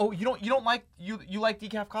 "Well, oh, you don't like you like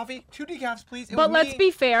decaf coffee? 2 decafs, please." It But was let's me.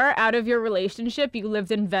 be fair. Out of your relationship, you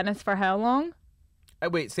lived in Venice for how long?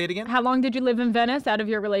 Wait, say it again. How long did you live in Venice out of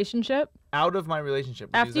your relationship? Out of my relationship.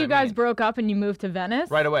 what does After you that guys mean? broke up and you moved to Venice?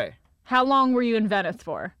 Right away, How long were you in Venice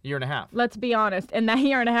for? 1.5 years. Let's be honest. In that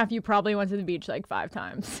year and a half, you probably went to the beach like 5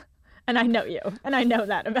 times. And I know you. And I know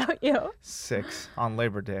that about you. 6 on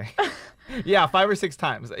Labor Day. Yeah, 5 or 6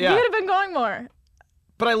 times. You Yeah, could have been going more.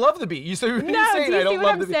 but I love the beat. You saying No, do I you don't see what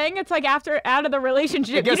love I'm the beat. saying? It's like after out of the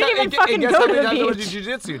relationship, you Guess didn't how- even fucking guess go how to many the times I went beach. to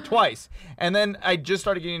jiu-jitsu? Twice. And then I just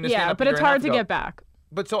started getting into Yeah, stand-up but a it's year and a hard half to ago. get back.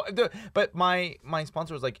 But but my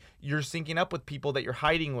sponsor was like, "You're syncing up with people that you're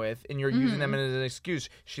hiding with, and you're using them as an excuse."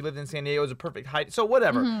 She lived in San Diego, it was a perfect hide. So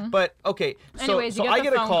whatever. But okay, so Anyways, you get I the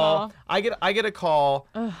get a phone call. call. I get a call.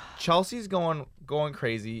 Chelsea's going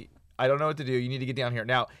crazy. I don't know what to do. You need to get down here.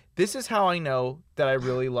 Now, this is how I know that I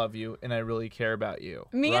really love you and I really care about you.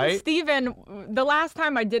 Me right? and Steven, the last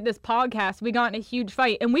time I did this podcast, we got in a huge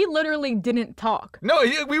fight and we literally didn't talk. No,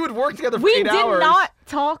 we would work together for We 8 did hours. not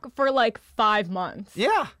talk for like 5 months.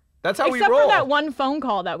 Yeah, that's how we Except roll. for that one phone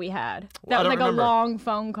call that we had. That I was don't like remember. a long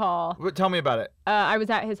phone call. Tell me about it. I was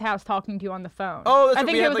at his house talking to you on the phone. Oh, that's I what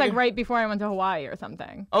think we it had, was like, like a- right before I went to Hawaii or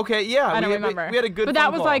something. Okay, yeah. I don't we, remember. We had a good But that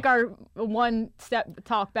phone was call. like our one step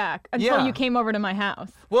talk back until Yeah. you came over to my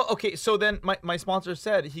house. Well, okay, so then my sponsor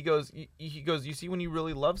said, he goes, you see when you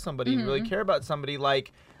really love somebody and you Mm-hmm. really care about somebody,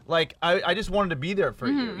 like I just wanted to be there for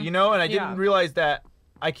you know, and I didn't Mm-hmm. Yeah. realize that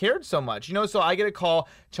I cared so much, you know, so I get a call,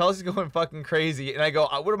 Chelsea's going fucking crazy, and I go,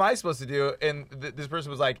 what am I supposed to do? And this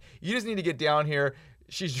person was like, you just need to get down here.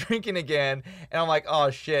 She's drinking again, and I'm like, oh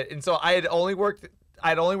shit. And so I had only worked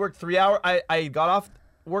 3 hours. I got off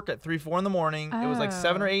work at 3-4 in the morning. It was like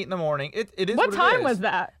 7 or 8 in the morning. It is What what it time is. was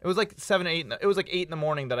that? It was like 7 or 8. It was like 8 in the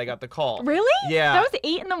morning that I got the call. Really? Yeah. That was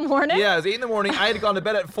 8 in the morning? Yeah, it was 8 in the morning. I had gone to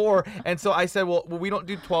bed at 4, and so I said, well, we don't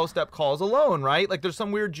do 12-step calls alone, right? Like, there's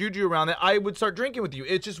some weird juju around that. I would start drinking with you.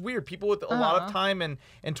 It's just weird. People with a lot of time and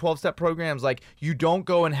 12-step programs, like, you don't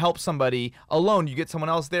go and help somebody alone. You get someone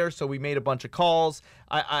else there, so we made a bunch of calls.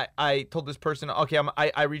 I told this person, okay,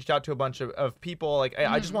 I reached out to a bunch of people. Like,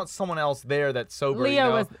 I just want someone else there that's sober. Leah you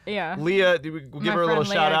know? was, yeah. Leah, we'll give My her a little friend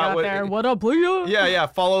shout Leah out. got there. What up, Leah? Yeah.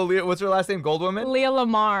 Follow Leah. What's her last name? Goldwoman? Leah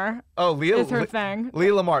Lamar Oh, Leah is her thing.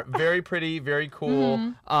 Leah Lamar, very pretty, very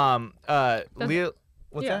cool. Leah,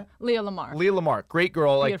 what's Yeah, that? Leah Lamar. Leah Lamar, great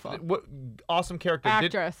girl, like Beautiful. what awesome character.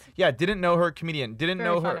 Actress. Didn't know her, comedian. Didn't Very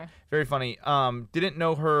know her, funny. very funny. Didn't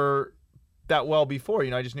know her that well before.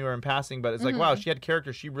 You know, I just knew her in passing, but it's like, wow, she had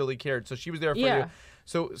character. She really cared, so she was there for Yeah.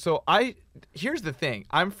 you. So here's the thing.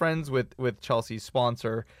 I'm friends with Chelsea's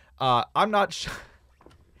sponsor. I'm not.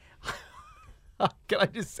 Can I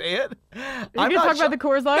just say it? You can talk about the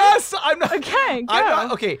Coors Light? Yes, I'm not. Okay, I'm go.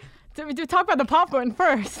 not. Okay, Do talk about the popcorn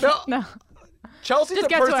first. No. Chelsea's Just a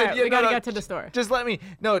get to person. it. yeah, We no, gotta no, get to the story. Just let me.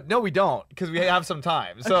 No, we don't, because we have some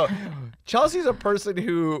time. So, Chelsea's a person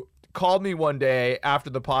who called me one day after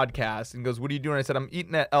the podcast and goes, "What are you doing?" I said, "I'm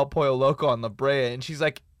eating at El Pollo Loco on La Brea," and she's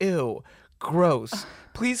like, "Ew, gross.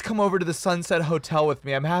 Please come over to the Sunset Hotel with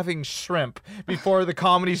me. I'm having shrimp before the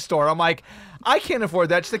Comedy Store." I'm like, I can't afford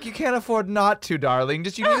that. She's like, you can't afford not to, darling.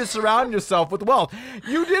 Just you need to surround yourself with wealth.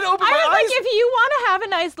 You did open I my was like, eyes. if you want to have a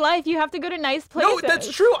nice life, you have to go to nice places. No,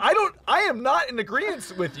 that's true. I am not in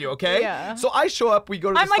agreement with you, okay? Yeah. So I show up, we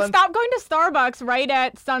go to I'm the like, Sun- stop going to Starbucks right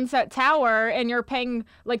at Sunset Tower, and you're paying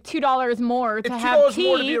like $2 more to It's have $2 tea,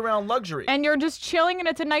 more to be around luxury. and you're just chilling, and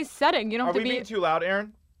it's a nice setting. You don't Are have to we be. being too loud,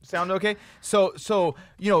 Aaron? Sound okay? So so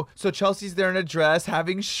Chelsea's there in a dress,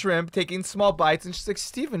 having shrimp, taking small bites, and she's like,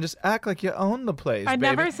 Steven, just act like you own the place. I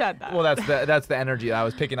baby. never said that. Well, that's the energy that I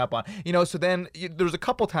was picking up on. So then there was a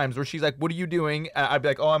couple times where she's like, "What are you doing?" I'd be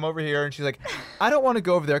like, "Oh, I'm over here," and she's like, "I don't want to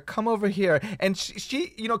go over there. Come over here." And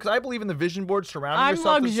she because I believe in the vision board surrounding I'm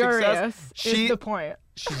yourself with luxurious. success. Is the point.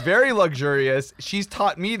 She's very luxurious. She's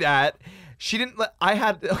taught me that. She didn't let. I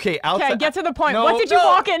had outside. Okay, get to the point. No, What did you no,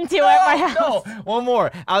 walk into no, at my house? No, one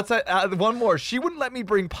more. Outside, one more. She wouldn't let me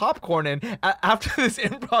bring popcorn in. After this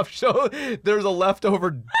improv show, there's a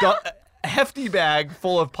leftover hefty bag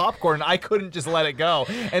full of popcorn. And I couldn't just let it go.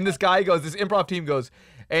 And this improv team goes,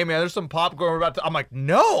 "Hey man, there's some popcorn we're about to." I'm like,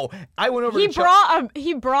 "No!" I went over.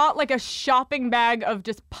 He brought like a shopping bag of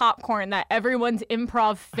just popcorn that everyone's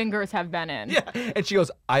improv fingers have been in. Yeah, and she goes,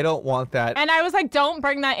 "I don't want that." And I was like, "Don't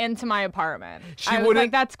bring that into my apartment." She I was wouldn't-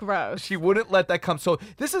 like, "That's gross." She wouldn't let that come. So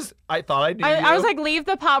this is. I thought I knew. I was like, "Leave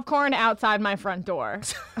the popcorn outside my front door."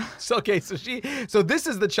 So this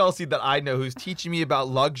is the Chelsea that I know, who's teaching me about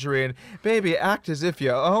luxury and, baby, act as if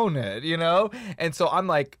you own it, And so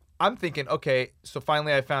I'm thinking, okay, so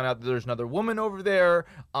finally I found out that there's another woman over there.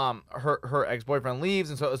 Her ex-boyfriend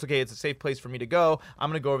leaves, and so it's okay. It's a safe place for me to go. I'm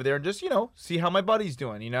gonna go over there and just, see how my buddy's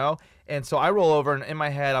doing, And so I roll over, and in my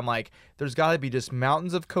head, I'm like, there's got to be just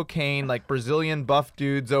mountains of cocaine, like Brazilian buff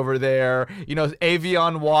dudes over there,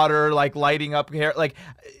 Avion water, like lighting up hair, like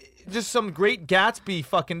just some Great Gatsby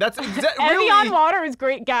fucking. That's really. Evian water is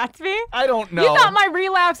Great Gatsby. I don't know. You thought my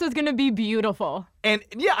relapse was gonna be beautiful. And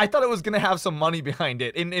yeah, I thought it was going to have some money behind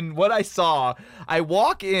it. And what I saw, I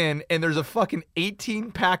walk in and there's a fucking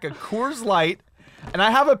 18-pack of Coors Light. And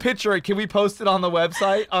I have a picture. Can we post it on the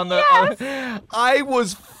website? Yes. I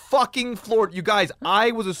was fucking floored. You guys,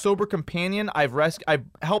 I was a sober companion. I've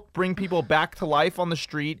helped bring people back to life on the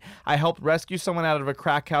street. I helped rescue someone out of a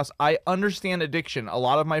crack house. I understand addiction. A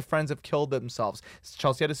lot of my friends have killed themselves.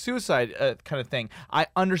 Chelsea had a suicide kind of thing. I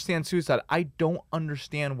understand suicide. I don't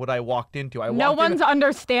understand what I walked into. No one's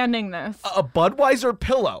understanding this. A Budweiser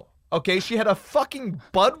pillow. Okay, she had a fucking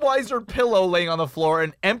Budweiser pillow laying on the floor,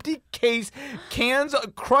 an empty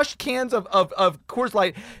crushed cans of Coors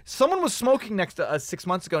Light. Someone was smoking next to us 6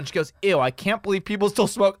 months ago, and she goes, "Ew, I can't believe people still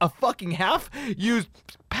smoke." A fucking half-used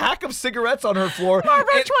pack of cigarettes on her floor.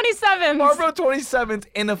 Marlboro 27s. Marlboro 27s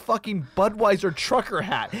and a fucking Budweiser trucker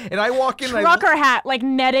hat. And I walk in. Trucker hat, like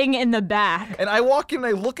netting in the back. And I walk in and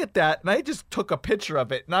I look at that, and I just took a picture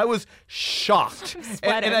of it, and I was shocked.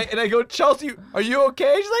 And I go, "Chelsea, are you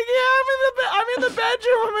okay?" She's like, "Yeah, I'm in the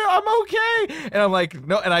bedroom. I'm okay." And I'm like,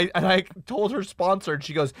 "No." And I told her sponsor, and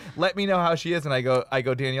she goes, "Let me know how she is." And I go,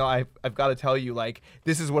 "Danielle, I've got to tell you, like,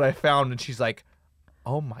 this is what I found." And she's like,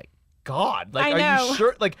 "Oh my God, like, are you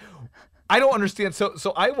sure?" Like, I don't understand.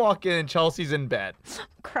 So I walk in and Chelsea's in bed.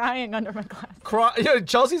 Crying under my glass.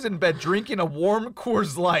 Chelsea's in bed drinking a warm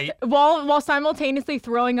Coors Light. While simultaneously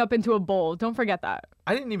throwing up into a bowl. Don't forget that.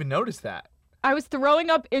 I didn't even notice that. I was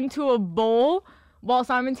throwing up into a bowl while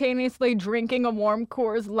simultaneously drinking a warm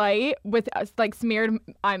Coors Light with like smeared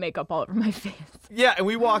eye makeup all over my face. Yeah, and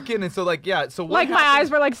we walk in and so what my happened?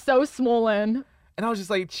 eyes were like so swollen. And I was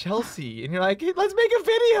just like, "Chelsea," and you're like, "Hey, let's make a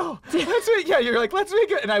video." You're like, "Let's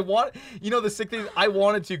make it." And I want, the sick thing, I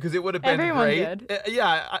wanted to because it would have been Everyone great. did.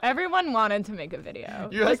 Everyone wanted to make a video.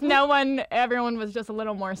 Everyone was just a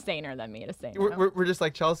little more saner than me to say no. We're just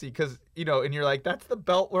like, "Chelsea," because, and you're like, "That's the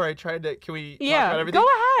belt where I tried to, can we talk about everything?" Go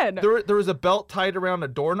ahead. There was a belt tied around a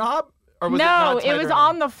doorknob? Or was it was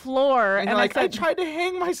on the floor. And you're like, "I tried to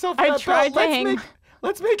hang myself I with that tried belt. to hang.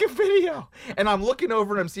 Let's make a video." And I'm looking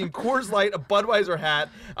over and I'm seeing Coors Light, a Budweiser hat,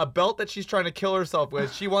 a belt that she's trying to kill herself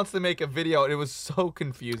with. She wants to make a video, and it was so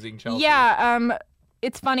confusing, Chelsea. Yeah,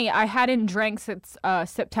 it's funny. I hadn't drank since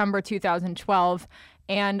September 2012,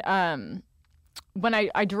 and when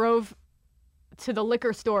I drove to the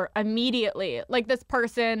liquor store immediately, like, this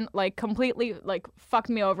person like completely like fucked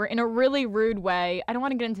me over in a really rude way. I don't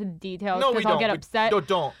want to get into details because I'll get upset.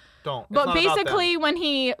 Don't. But basically, when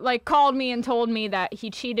he like called me and told me that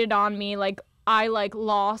he cheated on me, like, I like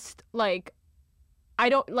lost, like, I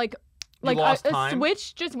don't like a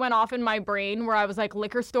switch just went off in my brain where I was like,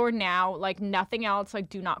 liquor store now, like, nothing else, like,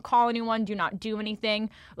 do not call anyone, do not do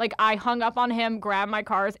anything. Like, I hung up on him, grabbed my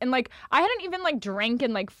cars, and like, I hadn't even like drank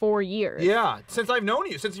in like 4 years. Yeah, since I've known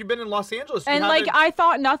you, since you've been in Los Angeles. And like, I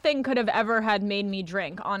thought nothing could have ever had made me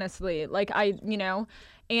drink, honestly. Like,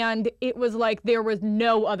 and it was like there was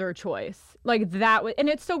no other choice. Like, that was, and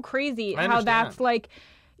it's so crazy how that's like,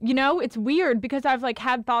 it's weird because I've like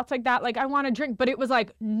had thoughts like that, like, I want to drink, but it was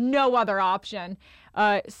like no other option.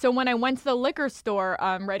 So when I went to the liquor store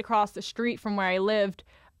right across the street from where I lived,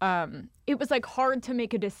 it was like hard to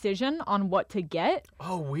make a decision on what to get.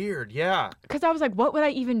 Oh, weird. Yeah. Because I was like, what would I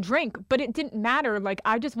even drink? But it didn't matter. Like,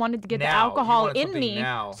 I just wanted to get the Now. You alcohol wanted in something me.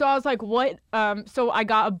 now. So I was like, what? So I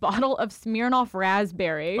got a bottle of Smirnoff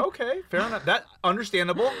Raspberry Okay, fair enough. That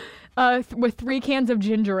understandable. with 3 cans of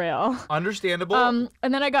ginger ale. Understandable. And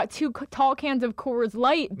then I got 2 tall cans of Coors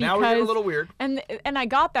Light because now we're getting a little weird. And I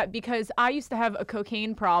got that because I used to have a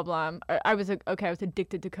cocaine problem. I was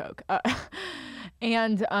addicted to coke.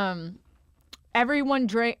 And everyone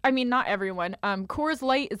drank. I mean, not everyone. Coors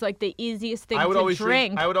Light is like the easiest thing to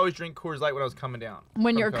drink. I would always drink Coors Light when I was coming down.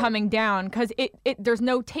 when from you're Coke. coming down, because it there's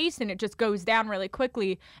no taste and it just goes down really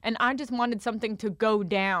quickly. And I just wanted something to go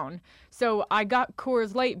down, so I got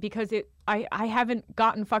Coors Light because I haven't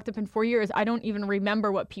gotten fucked up in 4 years. I don't even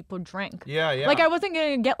remember what people drink. Yeah, yeah. Like, I wasn't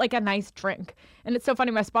gonna get like a nice drink, and it's so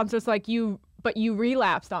funny. My sponsor's like, but you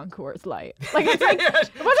relapsed on Coors Light. Like, it's like Yeah,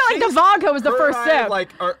 it wasn't like the vodka was the Her first and I, sip.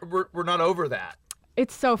 Like, we're not over that.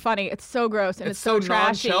 It's so funny. It's so gross and it's so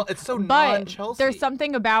trashy. It's so But non-Chelsea. there's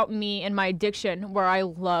something about me and my addiction where I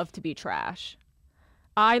love to be trash.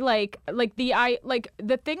 I like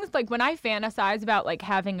the things like when I fantasize about like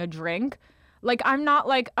having a drink, like I'm not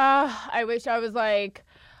like, I wish I was like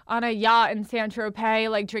on a yacht in Saint-Tropez,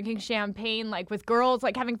 like drinking champagne, like with girls,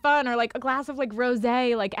 like having fun, or like a glass of like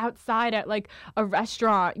rosé, like outside at like a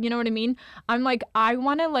restaurant. You know what I mean? I'm like, I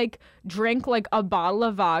want to like drink like a bottle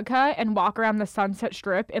of vodka and walk around the Sunset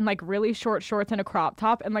Strip in like really short shorts and a crop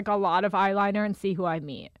top and like a lot of eyeliner and see who I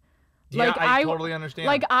meet. Yeah, Like, I totally understand.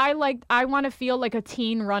 Like I want to feel like a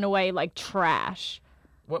teen runaway, like trash.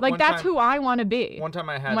 Like One that's time- who I want to be. One time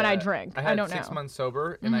I had when I drink. I had don't 6 know. Mm-hmm. months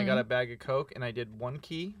sober, and I got a bag of Coke, and I did 1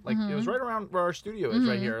 key. Like it was right around where our studio is,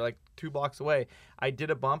 right here, like 2 blocks away. I did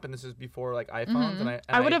a bump, and this is before like iPhones, and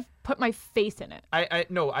I would have put my face in it. I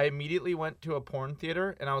immediately went to a porn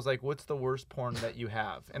theater, and I was like, "What's the worst porn that you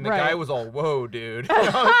have?" And the Right. guy was all, "Whoa, dude!"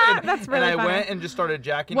 That's really And I funny. went and just started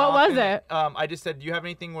jacking What off. was and, it? I just said, "Do you have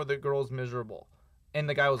anything where the girl's miserable?" And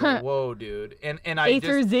the guy was like, "Whoa, dude!" And I A just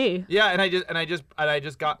through Z. yeah, and I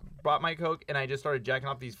just brought my Coke, and I just started jacking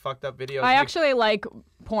off these fucked up videos. I Like, actually like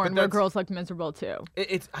porn where that's- girls look miserable too.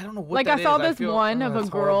 it's I don't know what Like that I saw is. this feel, one oh, of a that's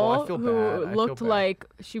horrible. I girl feel who bad. I feel looked bad. like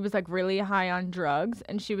she was like really high on drugs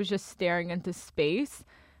and she was just staring into space.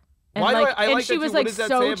 And Why do like I and like she that was too? What like does that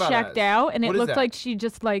say so about checked us? out and it What is looked that? like she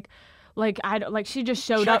just like she just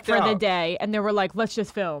showed up Checked for the out. day and they were like, let's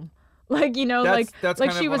just film. Like, you know, That's like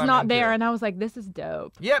kind she of was what I'm not into. there and I was like, this is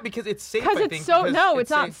dope. Yeah, because it's safe. Because I it's think, so because it's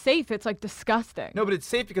not safe. safe. It's like disgusting. No, but it's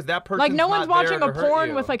safe because that person. Like no one's watching a porn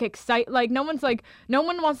you. with like no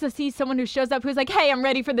one wants to see someone who shows up who's like, hey, I'm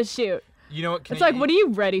ready for the shoot. You know what? It's like, what are you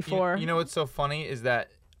ready for? You know what's so funny is that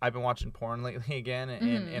I've been watching porn lately again, and,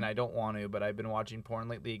 Mm-hmm. and I don't want to, but I've been watching porn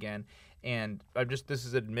lately again, and this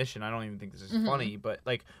is admission. I don't even think this is Mm-hmm. funny, but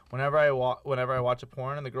like whenever I watch a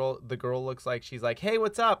porn and the girl looks like she's like, hey,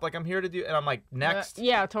 what's up? Like I'm here to do, and I'm like, next.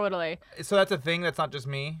 Yeah, totally. So that's a thing. That's not just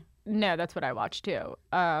me. No, that's what I watch too.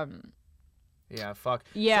 Yeah, fuck.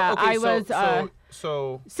 Yeah, so, okay, I was,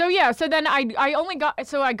 So So then I only got the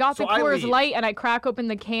So I Coors leave. Light and I crack open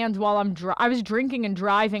the cans while I was drinking and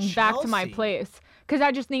driving back to my Chelsea. place because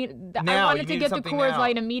I just I Now, wanted you to needed get the something Coors now.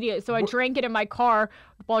 Light immediate, so I drank it in my car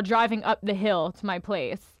while driving up the hill to my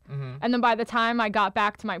place. Mm-hmm. And then by the time I got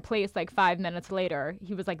back to my place, like 5 minutes later,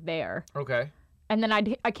 he was like there. okay. And then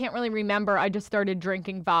I can't really remember. I just started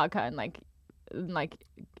drinking vodka and like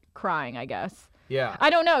crying, I guess. Yeah. I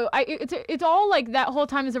don't know. It's all like that whole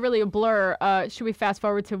time is really a blur. Should we fast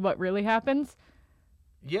forward to what really happens?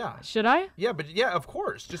 Yeah. Should I? Yeah, but yeah, of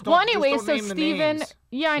course. Just don't. Well, anyway, just so don't name the Steven. names.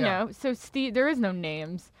 Yeah, I Yeah. know. So there is no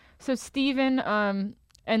names. So Steven,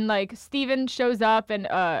 and like Steven shows up, and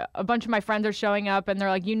a bunch of my friends are showing up, and they're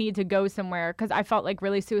like, "You need to go somewhere," because I felt like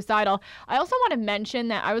really suicidal. I also want to mention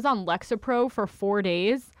that I was on Lexapro for 4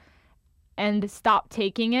 days, and stopped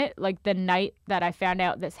taking it like the night that I found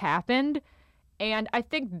out this happened. And I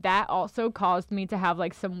think that also caused me to have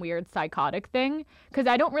like some weird psychotic thing because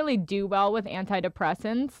I don't really do well with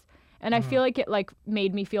antidepressants. And I feel like it like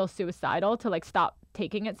made me feel suicidal to like stop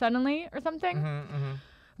taking it suddenly or something. Mm-hmm.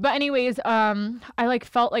 But anyways, I like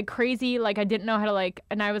felt like crazy. Like I didn't know how to like,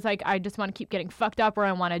 and I was like, I just want to keep getting fucked up or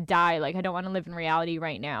I want to die. Like I don't want to live in reality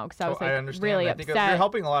right now because I was I like understand. really I think upset. you're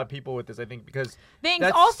helping a lot of people with this. I think because Thanks.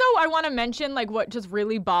 that's- Also, I want to mention like what just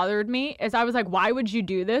really bothered me is I was like, why would you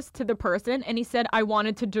do this to the person? And he said, I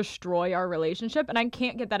wanted to destroy our relationship, and I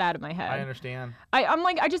can't get that out of my head. I understand. I'm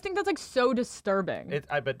like, I just think that's like so disturbing.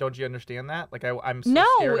 I bet. Don't you understand that? Like I'm so No,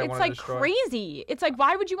 scared. I it's wanna like destroy. crazy. It's like,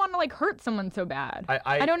 why would you want to like hurt someone so bad?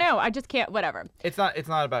 I don't don't know. I just can't. Whatever. It's not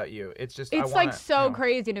about you. It's just I It's wanna, like so you know,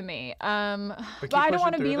 crazy to me. But But keep I don't pushing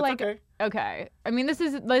want to through. be That's like. okay. Okay. I mean, this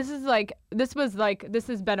has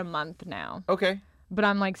been a month now, Okay. but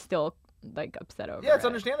I'm like still like upset over Yeah, it's it.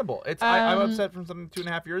 understandable. I'm Um, upset from something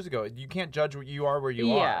 2.5 years ago. You can't judge what you are where you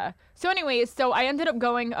Yeah. are. So anyways, so I ended up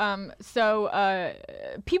going,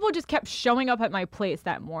 people just kept showing up at my place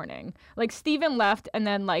that morning. Like Steven left, and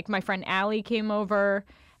then like my friend Allie came over,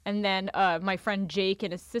 and then my friend Jake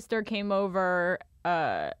and his sister came over,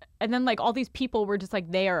 and then like all these people were just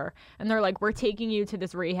like there, and they're like, we're taking you to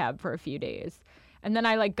this rehab for a few days. And then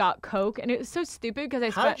I like got Coke, and it was so stupid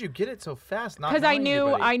because How did you get it so fast? because I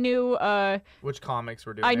knew which comics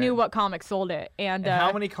were doing I it. knew what comics sold it, and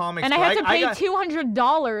how many comics. and I had to pay got-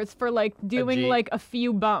 $200 for like doing G. like a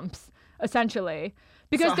few bumps, essentially,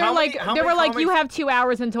 because So they're how like many- how they many were like, you comics- have 2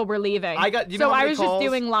 hours until we're leaving. You know so how I many was calls- just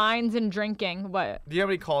doing lines and drinking. What? Do you know how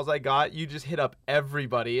many calls I got? You just hit up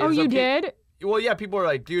everybody. Oh, And you some pe- did? Well, yeah. People were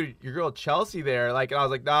like, "Dude, your girl Chelsea there." Like, and I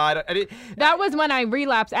was like, "Nah, I didn't." That was when I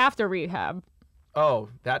relapsed after rehab. Oh,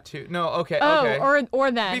 that too. No, okay, Oh, okay.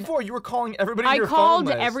 or then. Before you were calling everybody. I in your called phone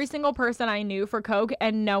list. every single person I knew for Coke,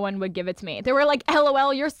 and no one would give it to me. They were like,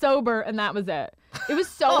 "LOL, you're sober," and that was it. It was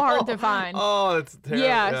so hard to find. Oh, that's terrible.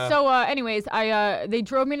 Yeah. So, anyways, they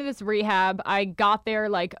drove me to this rehab. I got there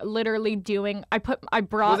like literally doing. I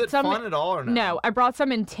brought Was it some. fun at all or no? No, I brought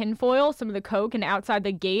some in tinfoil, some of the Coke, and outside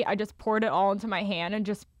the gate, I just poured it all into my hand and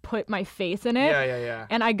just put my face in it. Yeah.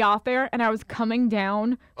 And I got there, and I was coming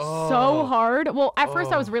down Oh. so hard. Well, at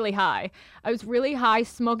first I Oh. was really high. I was really high,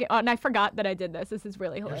 smoking. And I forgot that I did this. This is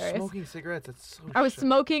really You're hilarious. smoking cigarettes. That's so. I was shit.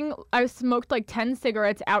 smoking. I smoked like 10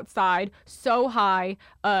 cigarettes outside, so high,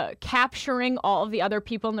 capturing all of the other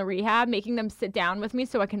people in the rehab, making them sit down with me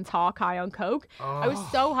so I can talk high on Coke. I was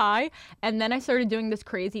so high, and then I started doing this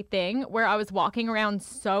crazy thing where I was walking around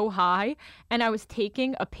so high, and I was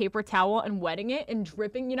taking a paper towel and wetting it and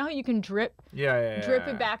dripping. You know how you can drip Yeah.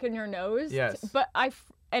 it back in your nose? Yes. But I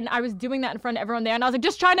was doing that in front of everyone there, and I was like,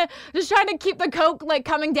 just trying to keep the Coke like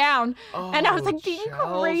coming down, and I was like being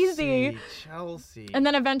crazy. Chelsea. And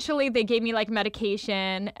then eventually they gave me like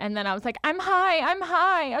medication, and then I was like, I'm high. I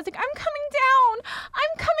was like, I'm coming down.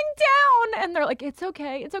 And they're like, it's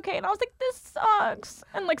okay. And I was like, this sucks.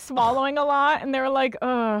 And like swallowing a lot, and they were like,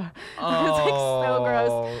 ugh. It was like so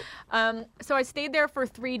gross. So I stayed there for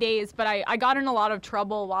 3 days, but I got in a lot of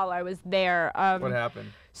trouble while I was there. What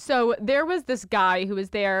happened? So there was this guy who was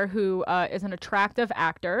there who is an attractive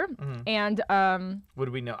actor, and Would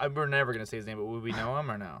we know? We're never gonna say his name, but would we know him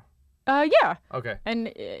or no? yeah. Okay.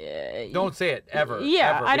 And Don't say it ever.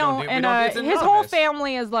 yeah, ever. I We don't. do- we And don't- it's his whole anonymous.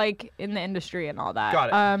 family is like in the industry and all that.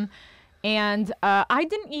 Got it. And I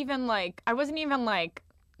wasn't even like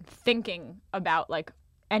thinking about like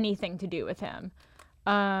anything to do with him.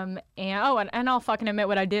 And I'll fucking admit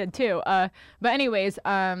what I did too. But anyways,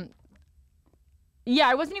 yeah,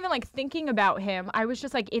 I wasn't even like thinking about him. I was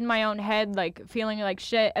just like in my own head, like feeling like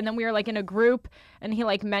shit. And then we were like in a group, and he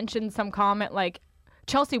like mentioned some comment like,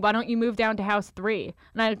 Chelsea, why don't you move down to house 3?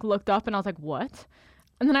 And I like looked up and I was like, what?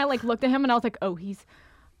 And then I like looked at him and I was like, oh,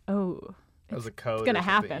 That was a code. it's gonna or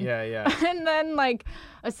something. happen. Yeah. And then like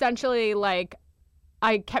essentially like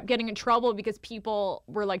I kept getting in trouble because people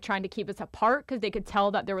were like trying to keep us apart because they could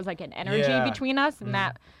tell that there was like an energy Yeah. between us, and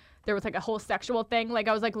that there was like a whole sexual thing. Like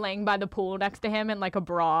I was like laying by the pool next to him in like a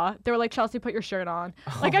bra. They were like, Chelsea, put your shirt on.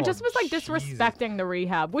 Like I just was like Jesus. disrespecting the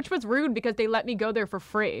rehab, which was rude because they let me go there for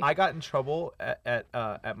free. I got in trouble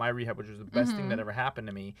at my rehab, which was the best Mm-hmm. thing that ever happened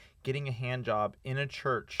to me. Getting a hand job in a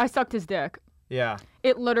church. I sucked his dick. Yeah.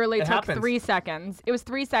 It literally It took happens. 3 seconds. It was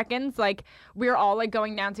 3 seconds. Like we were all like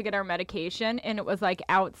going down to get our medication, and it was like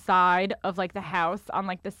outside of like the house on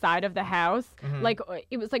like the side of the house. Mm-hmm. Like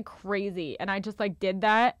it was like crazy, and I just like did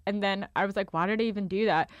that, and then I was like, why did I even do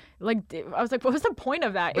that? Like I was like, what was the point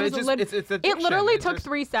of that? But it it's was just, it's it addiction. literally It's took just-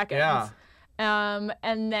 3 seconds. Yeah.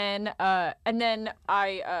 And then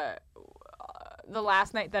I the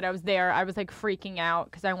last night that I was there, I was like freaking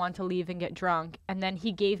out because I wanted to leave and get drunk. And then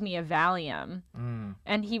he gave me a Valium,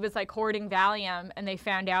 and he was like hoarding Valium, and they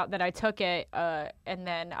found out that I took it, and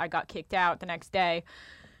then I got kicked out the next day.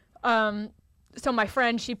 So my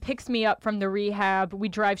friend, she picks me up from the rehab. We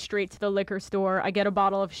drive straight to the liquor store. I get a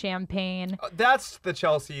bottle of champagne. That's the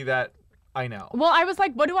Chelsea that I know. Well, I was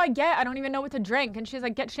like, what do I get? I don't even know what to drink. And she's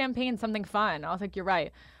like, get champagne, something fun. I was like, you're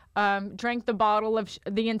right. Drank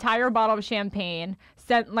the entire bottle of champagne,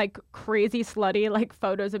 sent like crazy slutty like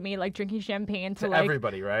photos of me like drinking champagne to like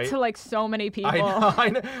everybody, right? to like so many people. I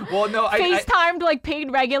know. Well, no, FaceTimed like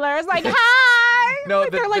paid regulars, like hi. No,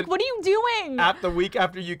 They're like, what are you doing? The week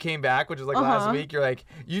after you came back, which was like last week, you're like,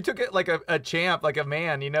 you took it like a champ, like a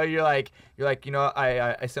man. You know, you're like, you know,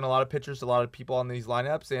 I sent a lot of pictures to a lot of people on these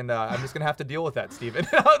lineups, and I'm just gonna have to deal with that, Steven.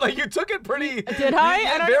 Like you took it pretty. Did I? Yeah,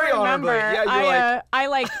 I don't very even remember.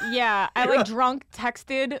 honorably. Yeah, I drunk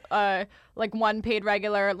texted like one paid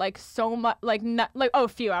regular like so much a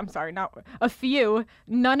few. I'm sorry, not a few.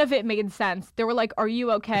 None of it made sense. They were like, "Are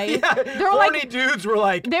you okay?" Yeah, They were horny like, dudes were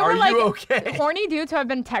like, they "Are were like, you okay?" Horny dudes who have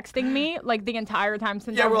been texting me like the entire time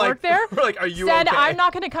since I we're worked there. We're like, "Are you said, okay?" "I'm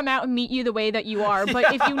not gonna come out and meet you the way that you are,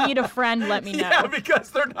 but if you need a friend, let me know." Yeah,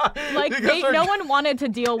 because they're not. Like no one wanted to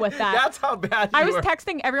deal with that. That's how bad you I was were.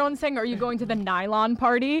 texting everyone saying, "Are you going to the nylon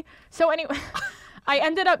party?" So anyway, I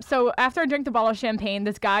ended up, so after I drank the bottle of champagne,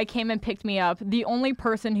 this guy came and picked me up. The only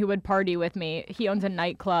person who would party with me. He owns a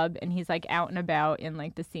nightclub and he's like out and about in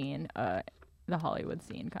like the scene, the Hollywood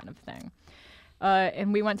scene kind of thing.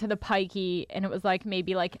 And we went to the Pikey and it was like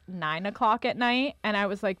maybe like 9 o'clock at night. And I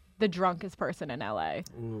was like the drunkest person in LA.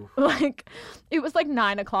 Ooh. Like it was like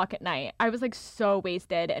 9 o'clock at night. I was like so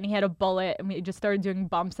wasted and he had a bullet and we just started doing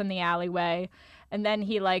bumps in the alleyway. And then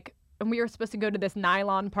and we were supposed to go to this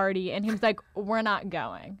nylon party and he was like, "We're not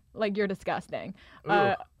going. Like, you're disgusting."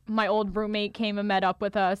 My old roommate came and met up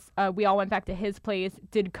with us. We all went back to his place,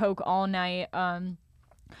 did coke all night.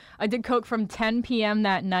 I did coke from 10 p.m.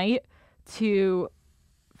 that night to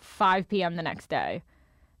 5 p.m. the next day.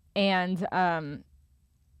 And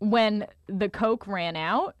when the coke ran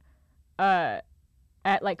out at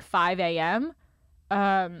like 5 a.m.,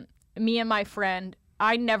 me and my friend,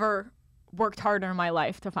 I never worked harder in my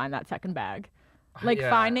life to find that second bag. Like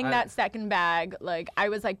finding that second bag, like I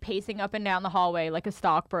was like pacing up and down the hallway like a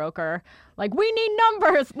stockbroker. Like, we need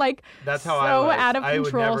numbers. Like, that's how so I was. out of I would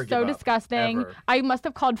control, never so give up, disgusting. ever. I must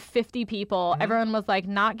have called 50 people. Everyone was like,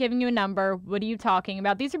 "Not giving you a number. What are you talking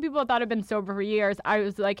about?" These are people I thought had been sober for years. I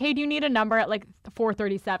was like, "Hey, do you need a number at like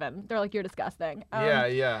 4:37?" They're like, "You're disgusting."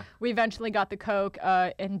 Yeah. We eventually got the coke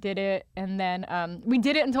and did it, and then we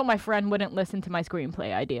did it until my friend wouldn't listen to my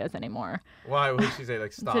screenplay ideas anymore. Why? What did she say? Like,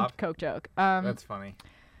 It's a stop? coke joke. That's funny.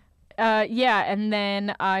 Yeah, and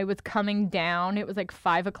then I was coming down. It was like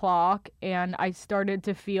 5 o'clock, and I started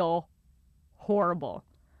to feel horrible,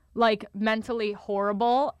 like mentally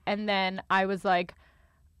horrible. And then I was like,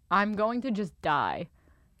 I'm going to just die.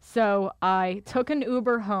 So I took an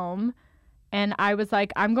Uber home, and I was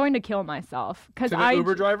like, I'm going to kill myself. To the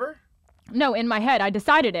Uber driver? No, in my head, I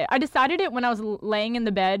decided it. I decided it when I was laying in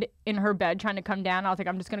the bed, in her bed, trying to come down. I was like,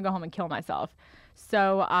 I'm just going to go home and kill myself.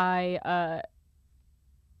 So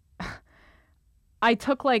I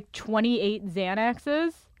took like 28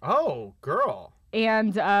 Xanaxes. Oh, girl.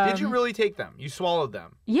 And did you really take them? You swallowed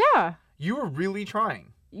them? Yeah. You were really trying.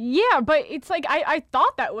 Yeah, but it's like I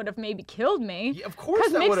thought that would have maybe killed me. Yeah, of course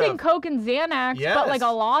that Because would mixing have. Coke and Xanax, but like a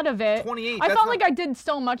lot of it. 28. I that's felt not- like I did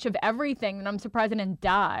so much of everything that I'm surprised I didn't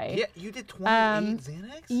die. Yeah, you did 28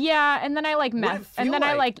 Xanax? Yeah, and then I like What did it and feel then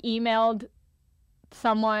I like? like emailed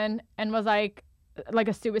someone and was like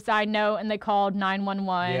a suicide note, and they called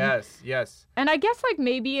 911. Yes. And I guess like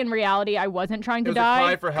maybe in reality I wasn't trying to It was a die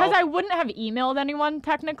cry for help. I wouldn't have emailed anyone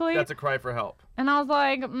technically. That's a cry for help. And I was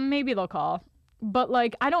like, maybe they'll call. But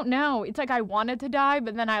like I don't know. It's like I wanted to die,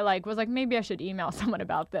 but then I like was like, maybe I should email someone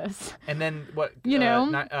about this. And then what? You know?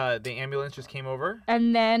 The ambulance just came over?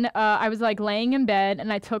 And then I was like laying in bed,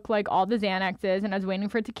 and I took like all the Xanaxes, and I was waiting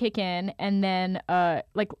for it to kick in. And then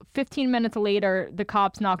like 15 minutes later, the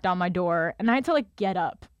cops knocked on my door, and I had to like get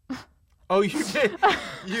up. Oh, you did?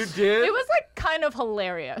 You did? It was like kind of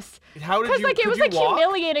hilarious. How did Because you? like it could was you like walk?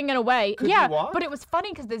 humiliating in a way. Could yeah, you walk? but it was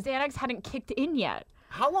funny because the Xanax hadn't kicked in yet.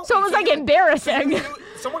 How long? So it was like embarrassing.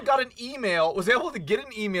 Someone got an email, was able to get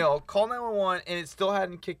an email, call 911, and it still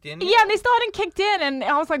hadn't kicked in yet? Yeah, and they still hadn't kicked in, and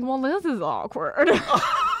I was like, well, this is awkward.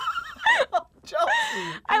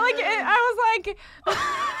 Chelsea. I was like,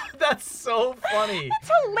 That's so funny.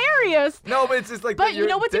 it's hilarious. No, but it's just like. But you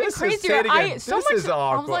know what's even this is- crazier? say it again. So this much. is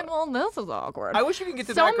awkward. I was like, well, this is awkward. I wish you could get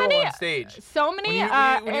to so that girl many, on stage. So many. When you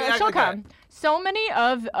act she'll like that. come. So many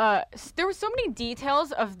of there were so many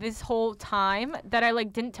details of this whole time that I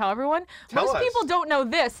like didn't tell everyone. Tell Most us. people don't know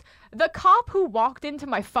this. The cop who walked into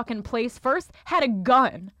my fucking place first had a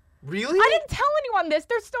gun. Really? I didn't tell anyone this.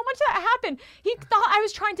 There's so much that happened. He thought I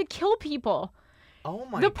was trying to kill people. Oh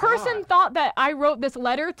my god. The person thought that I wrote this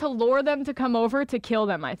letter to lure them to come over to kill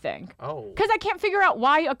them, I think. Oh. Because I can't figure out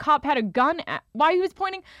why a cop had a gun, why he was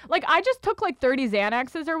pointing. Like, I just took like 30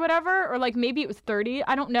 Xanaxes or whatever, or like maybe it was 30.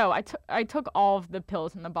 I don't know. I took all of the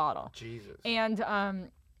pills in the bottle. Jesus.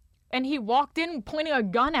 And he walked in pointing a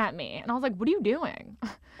gun at me. And I was like, what are you doing?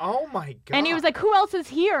 Oh my god. And he was like, who else is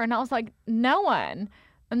here? And I was like, no one.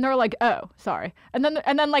 And they're like, oh, sorry. And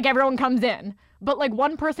then like everyone comes in. But like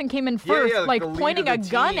one person came in first, like the leader pointing of a the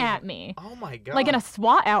gun team. at me. Oh my god. Like in a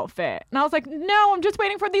SWAT outfit. And I was like, no, I'm just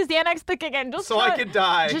waiting for these Xanax to kick in. So I could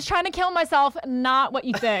die. Just trying to kill myself, not what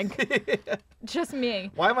you think. Just me.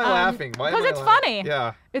 Why am I laughing? Why am Because I it's laughing? funny.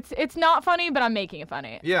 Yeah. It's not funny, but I'm making it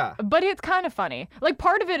funny. Yeah. But it's kind of funny. Like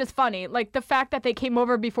part of it is funny. Like the fact that they came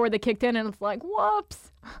over before they kicked in and it's like, whoops.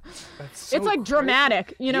 That's so It's like crazy.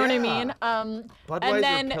 dramatic, you know what I Yeah. mean? Budweiser and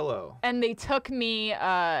then pillow. and they took me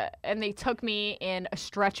in a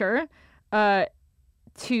stretcher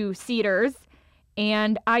to Cedars,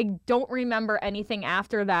 and I don't remember anything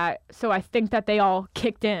after that. So I think that they all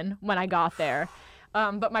kicked in when I got there.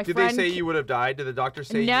 But my Did friend they say you would have died? Did the doctor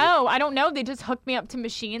say you No, I don't know. They just hooked me up to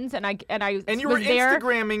machines, and I And you was were there.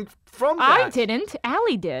 Instagramming from that. I didn't.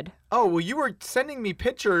 Allie did. Oh, well, you were sending me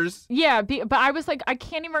pictures. Yeah, but I was like, I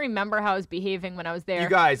can't even remember how I was behaving when I was there. You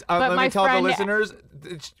guys, But let my me tell friend- the listeners,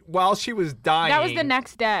 while she was dying, That was the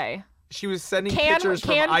next day. she was sending Cannes pictures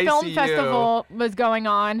from Film ICU. Festival was going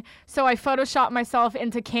on, so I photoshopped myself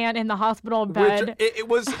into Cannes in the hospital Which bed. it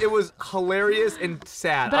was hilarious and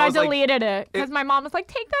sad. But I was like, deleted it because my mom was like,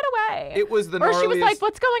 "Take that away." It was the or she was gnarliest- like,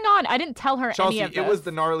 "What's going on?" I didn't tell her Chelsea, any of this. it was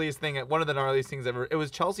the gnarliest thing. One of the gnarliest things ever. It was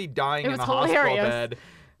Chelsea dying It in was the hospital hilarious. bed,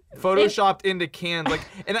 photoshopped into cans. Like,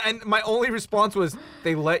 and my only response was,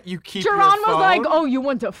 "They let you keep your Jerron phone?" was like, "Oh, you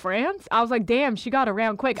went to France?" I was like, "Damn, she got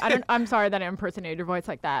around quick." I'm sorry that I impersonated your voice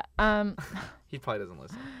like that. He probably doesn't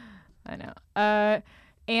listen. I know.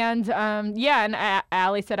 Yeah, and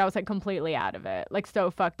Allie said I was like completely out of it, like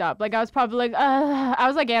so fucked up. Like I was probably like, I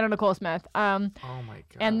was like Anna Nicole Smith. Oh my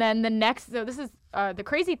god. And then so this is the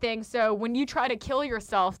crazy thing. So when you try to kill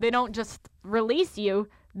yourself, they don't just release you;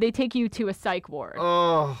 they take you to a psych ward.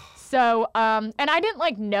 Oh. So and I didn't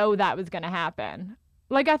like know that was gonna happen.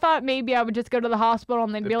 Like I thought maybe I would just go to the hospital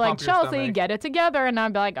and they'd be like, pump your Chelsea, stomach. get it together, and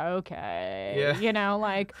I'd be like, okay, Yeah. you know,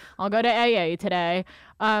 like I'll go to AA today.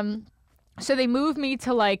 So they moved me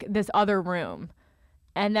to like this other room.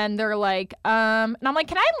 And then they're like, and I'm like,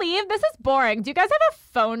 can I leave? This is boring. Do you guys have a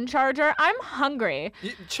phone charger? I'm hungry.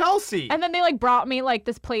 Chelsea. And then they like brought me like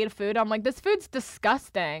this plate of food. I'm like, this food's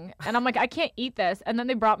disgusting. And I'm like, I can't eat this. And then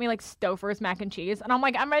they brought me like Stouffer's mac and cheese. And I'm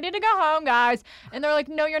like, I'm ready to go home, guys. And they're like,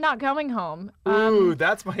 no, you're not going home. Ooh,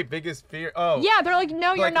 that's my biggest fear. Oh. Yeah, they're like,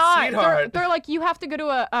 no, you're Like, not. sweetheart. They're like, you have to go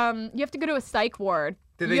to a psych ward.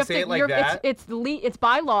 Did You they have say to- it like you're- that? It's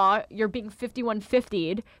by law. You're being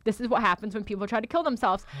 5150'd. This is what happens when people try to kill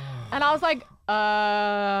themselves. And I was like,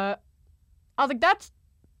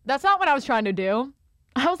 that's not what I was trying to do.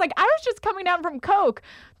 I was like, I was just coming down from Coke.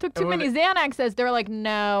 Took too And when many Xanaxes. They're like,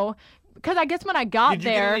 no. Because I guess when I got Did you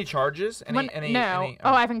there. get any charges? no.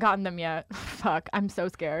 Oh, I haven't gotten them yet. Fuck. I'm so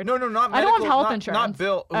scared. No, not medical. I don't have health not insurance.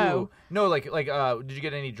 bill. Ooh. Oh. No, did you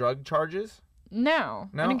get any drug charges? No.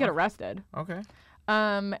 No? I didn't get Okay. arrested. Okay.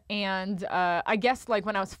 I guess like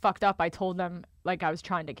when I was fucked up, I told them like I was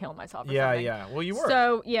trying to kill myself. Or something. Yeah. Well, you were.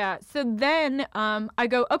 So then I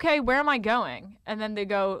go, okay, where am I going? And then they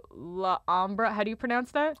go, La Alhambra. How do you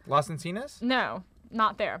pronounce that? Las Encinas? No,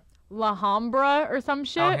 not there. La Alhambra or some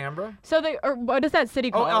shit. Alhambra? So what is that city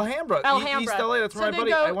Oh, called? Alhambra. Alhambra. East LA. That's where so my they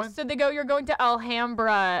buddy. go, I went. So they go, you're going to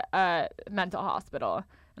Alhambra mental hospital.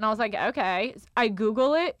 And I was like, okay. I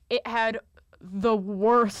Google it. It had the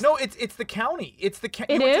worst. No, it's the county. It's the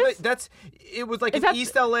county. It is? It was like Is in that-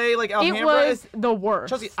 East LA, like Alhambra. It was the worst.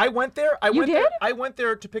 Chelsea, I went there. You did? I went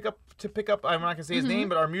there to pick up. I'm not gonna say his name,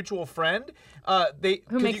 but our mutual friend.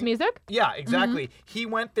 Who makes music? Yeah, exactly. He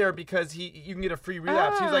went there because you can get a free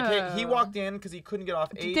relapse. He was like, hey, he Oh. walked in because he couldn't get off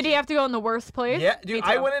H. Did he have to go in the worst place? Yeah, Me dude.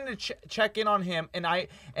 I too. went in to check in on him, and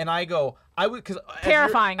I go. I would because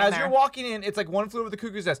Terrifying in As there. you're walking in, it's like one flew over the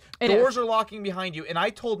cuckoo's nest. It Doors is. are locking behind you, and I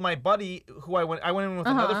told my buddy who I went in with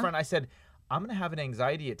another friend. I said, I'm gonna have an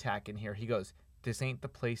anxiety attack in here. He goes, this ain't the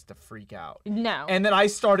place to freak out. No. And then I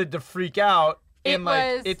started to freak out. It And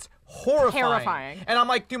like was it's horrifying. terrifying. And I'm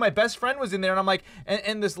like, dude, my best friend was in there, and I'm like,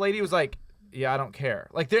 and this lady was like, yeah, I don't care.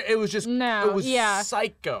 Like it was just No, it was yeah.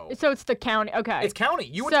 psycho. So it's the county. Okay. It's county.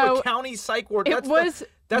 You went to a So, county psych ward. It That's was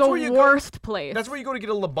that's the where you worst place. That's where you go to get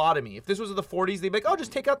a lobotomy. If this was in the 40s, they'd be like, oh,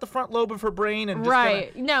 just take out the front lobe of her brain and just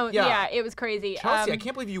right. kinda... No. Yeah. Yeah. It was crazy. Chelsea, I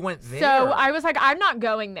can't believe you went there. So I was like, I'm not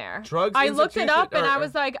going there. Drugs I looked it up and institution- I or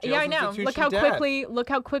was like, jails yeah, I know. institution Look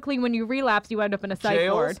how quickly when you relapse, you end up in a psych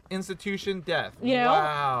Jails, ward. institution, death. You know?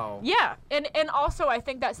 Wow. Yeah, and also I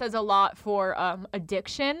think that says a lot for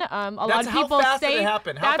addiction. A lot That's of how people fast say did it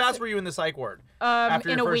happen? How that's, fast were you in the psych ward? After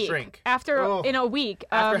in your a first week. drink? After in a week.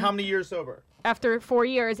 After how many years sober? After 4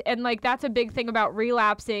 years. And like that's a big thing about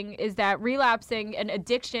relapsing is that relapsing and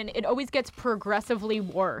addiction, it always gets progressively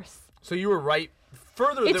worse. So you were right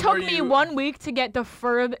further It than took where me you... 1 week to get the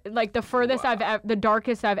furthest the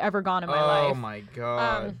darkest I've ever gone in my life. Oh my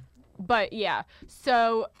god. But yeah,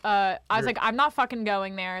 so I was like, I'm not fucking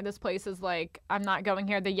going there. This place is like, I'm not going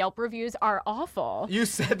here. The Yelp reviews are awful. You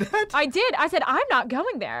said that? I did. I said, I'm not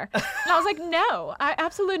going there. And I was like, no, I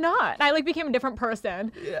absolutely not. And I like became a different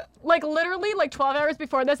person. Yeah. Like literally like 12 hours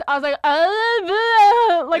before this, I was like,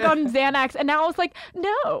 like on Xanax. And now I was like,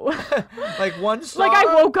 no. Like 1 star? Like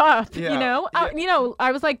I woke up, Yeah. you know? Yeah.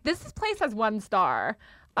 I was like, this place has 1 star.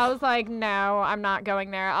 I was like, no, I'm not going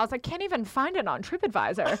there. I was like, can't even find it on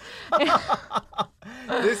TripAdvisor.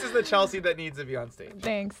 This is the Chelsea that needs to be on stage.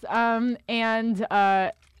 Thanks. And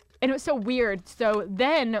it was so weird. So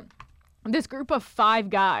then this group of 5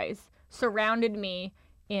 guys surrounded me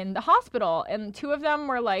in the hospital, and 2 of them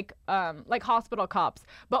were like hospital cops,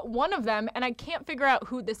 but one of them, and I can't figure out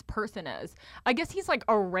who this person is. I guess he's like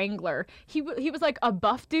a wrangler. He was like a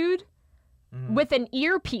buff dude with an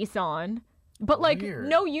earpiece on, but like Weird.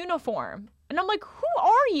 no uniform. And I'm like, who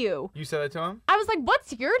are you? You said that to him? I was like,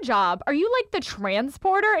 what's your job? Are you like the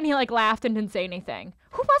transporter? And he like laughed and didn't say anything.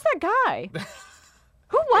 Who was that guy?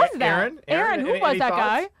 Who was that? Aaron, who was any that thoughts?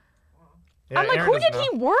 guy? Yeah, I'm like, Aaron who did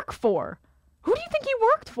doesn't he know. work for? Who do you think he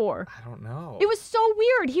worked for? I don't know. It was so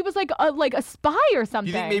weird. He was like a spy or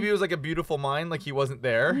something. You think maybe it was like a beautiful mind, like he wasn't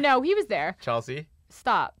there? No, he was there. Chelsea?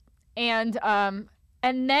 Stop. And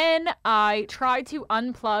then I tried to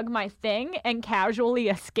unplug my thing and casually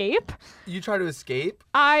escape. You try to escape?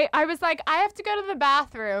 I was like, I have to go to the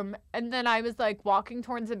bathroom. And then I was like walking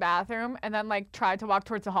towards the bathroom and then like tried to walk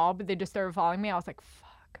towards the hall, but they just started following me. I was like,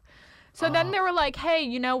 fuck. So then they were like, hey,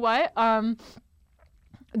 you know what?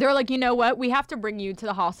 They were like, you know what? We have to bring you to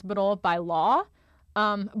the hospital by law.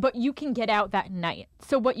 But you can get out that night.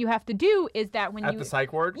 So what you have to do is that when At the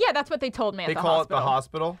psych ward? Yeah, that's what they told me at They the call hospital. it the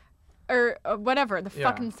hospital? Or whatever, the Yeah.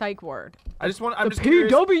 fucking psych ward. I'm just PW.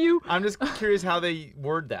 curious. I'm just curious how they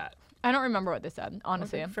word that. I don't remember what they said,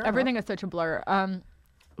 honestly. Okay, fair Everything is such a blur.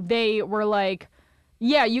 They were like,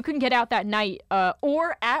 yeah, you can get out that night,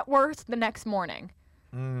 or at worst the next morning.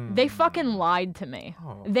 They fucking lied to me.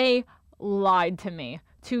 Oh. They lied to me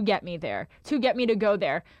to get me there, to get me to go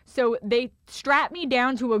there. So they strapped me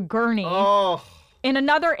down to a gurney Oh. in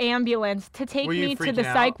another ambulance to take Were you me to the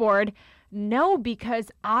freaking psych out? ward. No, because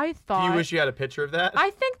I thought... Do you wish you had a picture of that?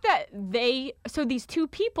 I think that so these 2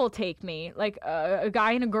 people take me, like a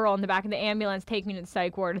guy and a girl in the back of the ambulance take me to the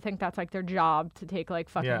psych ward. I think that's like their job to take like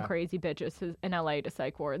fucking Yeah. crazy bitches in LA to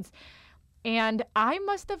psych wards. And I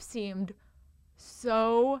must have seemed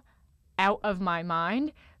so out of my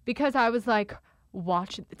mind because I was like,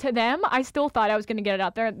 to them, I still thought I was going to get it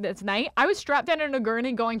out there this night. I was strapped down in a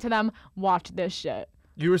gurney going to them, watch this shit.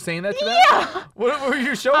 You were saying that to them? Yeah. What were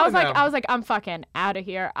you showing I was them? like, I'm fucking out of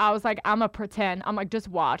here. I was like, I'm gonna pretend. I'm like, just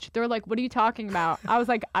watch. They were like, what are you talking about? I was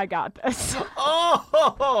like, I got this.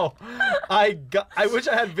 Oh, I wish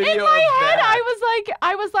I had video In of my head, that.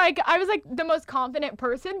 I was like the most confident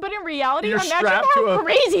person, but in reality, You're imagine strapped how to a-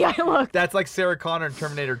 crazy I looked. That's like Sarah Connor in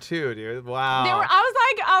Terminator 2, dude. Wow.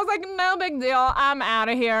 I was like, no big deal. I'm out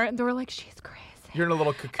of here. And they were like, she's crazy. You're in a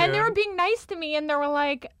little cocoon. And they were being nice to me, and they were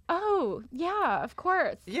like, oh yeah, of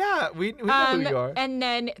course. Yeah, we know who you are. And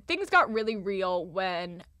then things got really real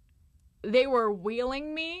when they were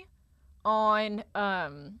wheeling me on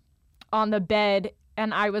the bed,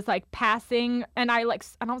 and I was like passing, and I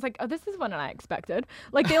was like, oh, this is what I expected.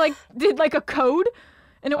 Like they like did like a code,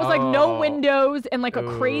 and it was like no Oh. windows and like a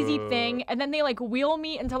crazy thing, and then they like wheel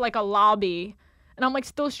me into like a lobby, and I'm like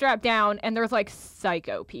still strapped down, and there's like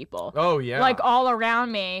psycho people. Oh, yeah. Like all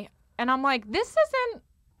around me, and I'm like, this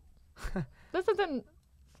isn't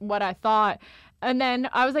what I thought. And then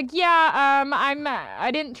I was like, yeah,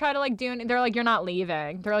 I didn't try to like do anything. They're like, you're not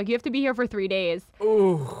leaving. They're like, you have to be here for 3 days.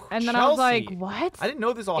 Ooh, And then I was like, Chelsea. what? I didn't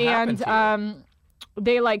know this all happened to you. And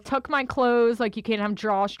they like took my clothes, like you can't have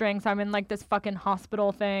drawstrings. I'm in like this fucking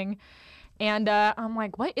hospital thing. And I'm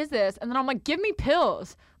like, what is this? And then I'm like, give me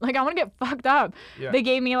pills. Like, I want to get fucked up. Yeah. They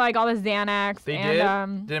gave me like all the Xanax. They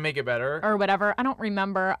and, did? Did it make it better? or whatever. I don't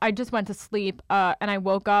remember. I just went to sleep and I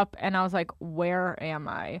woke up and I was like, where am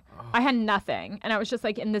I? I had nothing. And I was just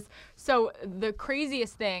like in this. So the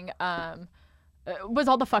craziest thing was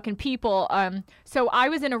all the fucking people. So I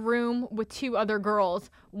was in a room with 2 other girls.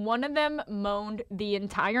 One of them moaned the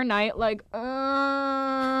entire night like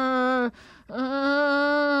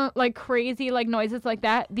crazy like noises like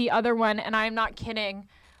that. The other one, and I'm not kidding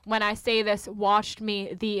when I say this, watched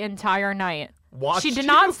me the entire night. Watched She did you?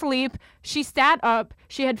 not sleep. She sat up.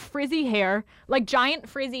 She had frizzy hair, like giant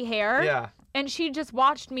frizzy hair. Yeah. And she just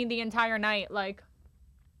watched me the entire night, like.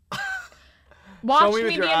 Show Watched me me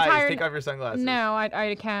with your the eyes. entire. Take off your sunglasses. No,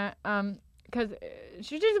 I can't. because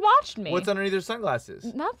she just watched me. What's underneath her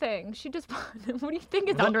sunglasses? Nothing. She just. What do you think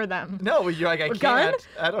is under them? No, you're like, I A can't. gun?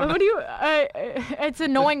 I don't know. What do you? It's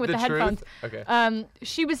annoying with the truth? headphones. Okay.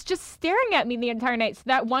 She was just staring at me the entire night. So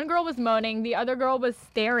that one girl was moaning, the other girl was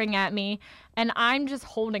staring at me, and I'm just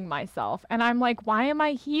holding myself. And I'm like, why am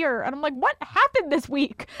I here? And I'm like, what happened this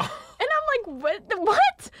week? And I'm like,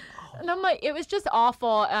 what? And I'm like, it was just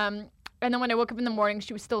awful. And then when I woke up in the morning,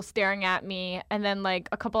 she was still staring at me. And then like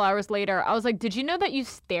a couple hours later, I was like, did you know that you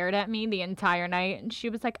stared at me the entire night? And she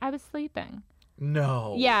was like, I was sleeping.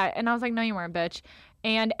 No. Yeah. And I was like, no, you weren't, bitch.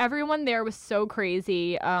 And everyone there was so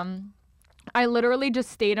crazy. I literally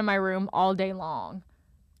just stayed in my room all day long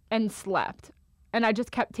and slept. And I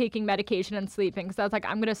just kept taking medication and sleeping because I was like,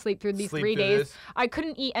 I'm going to sleep through these 3 days. This. I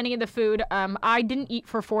couldn't eat any of the food. I didn't eat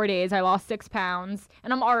for 4 days. I lost 6 pounds.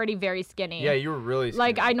 And I'm already very skinny. Yeah, you were really skinny.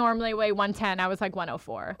 Like, I normally weigh 110. I was like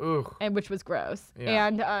 104. Ooh. And which was gross. Yeah.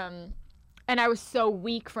 And I was so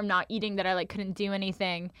weak from not eating that I like couldn't do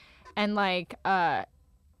anything. And like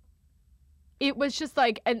it was just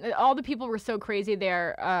like, and all the people were so crazy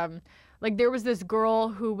there. Like there was this girl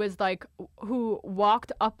who was like, who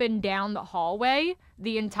walked up and down the hallway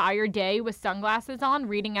the entire day with sunglasses on,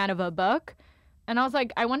 reading out of a book. And I was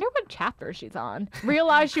like, I wonder what chapter she's on.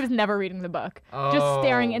 Realized she was never reading the book. Just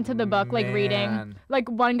staring into the book, like reading. Man. Like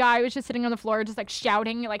one guy was just sitting on the floor, just like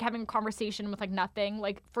shouting, like having a conversation with like nothing,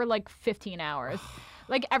 like for like 15 hours.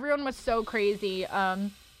 Like everyone was so crazy.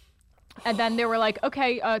 And then they were like,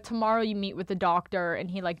 okay, tomorrow you meet with the doctor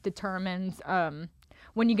and he like determines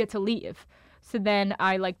when you get to leave. So then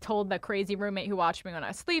I like told the crazy roommate who watched me when I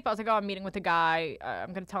was asleep. I was like, oh, I'm meeting with a guy.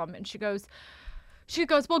 I'm going to tell him. And she goes,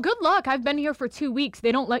 well, good luck. I've been here for 2 weeks.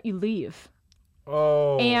 They don't let you leave.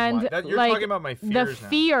 Oh. And you're like, talking about my fears the now.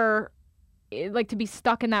 fear, like to be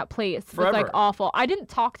stuck in that place was like Forever. awful. I didn't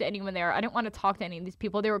talk to anyone there. I didn't want to talk to any of these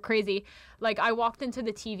people. They were crazy. Like I walked into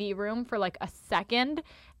the TV room for like a second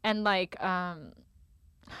and like,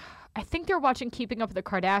 I think they were watching Keeping Up with the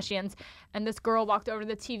Kardashians, and this girl walked over to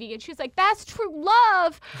the TV, and she's like, that's true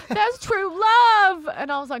love. That's true love. And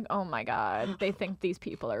I was like, oh my God, they think these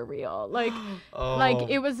people are real. Like, like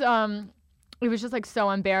it was just like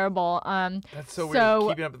so unbearable. That's so weird.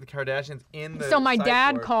 Keeping Up with the Kardashians in the So my dad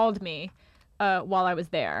sideboard. called me while I was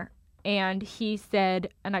there, and he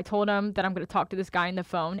said, and I told him that I'm going to talk to this guy on the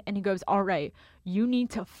phone, and he goes, all right, you need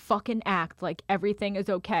to fucking act like everything is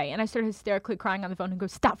okay. And I started hysterically crying on the phone and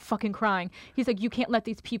goes, stop fucking crying. He's like, you can't let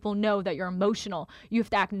these people know that you're emotional. You have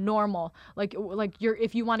to act normal. Like you're,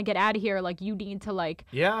 if you want to get out of here, like you need to like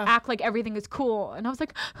act like everything is cool. And I was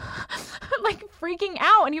like, like freaking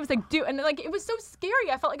out. And he was like, dude, and like, it was so scary.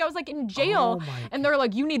 I felt like I was like in jail and they're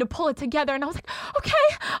like, you need to pull it together. And I was like, okay.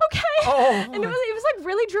 And it was like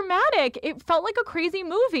really dramatic. It felt like a crazy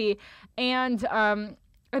movie.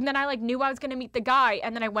 And then I like knew I was gonna meet the guy,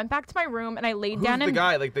 and then I went back to my room and I laid Who's down. the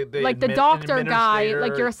guy? Like the doctor guy. administrator?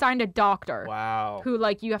 Like you're assigned a doctor. Wow. Who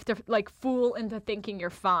like you have to like fool into thinking you're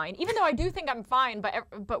fine, even though I do think I'm fine.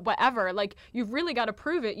 But whatever. Like you've really got to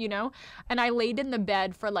prove it, you know. And I laid in the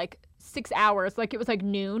bed for like 6 hours. Like it was like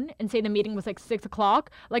noon, and say the meeting was like 6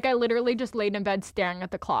 o'clock. Like I literally just laid in bed staring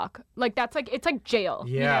at the clock. Like that's like it's like jail.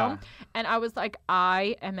 Yeah. You know? And I was like,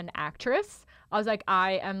 I am an actress. I was like,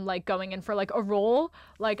 I am like going in for like a role.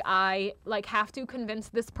 Like I like have to convince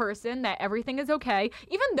this person that everything is okay.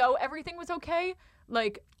 Even though everything was okay,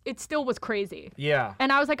 like it still was crazy. Yeah.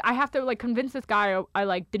 And I was like, I have to like convince this guy I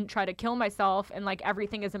like didn't try to kill myself and like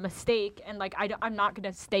everything is a mistake and like I'm not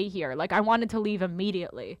gonna stay here. Like I wanted to leave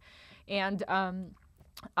immediately. And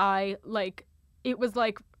I like it was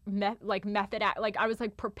like method act, like I was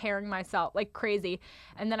like preparing myself like crazy,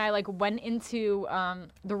 and then I like went into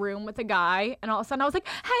the room with the guy, and all of a sudden I was like,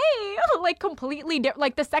 hey, like completely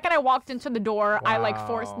like the second I walked into the door, I like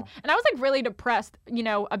forced, and I was like really depressed, you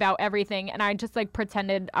know, about everything, and I just like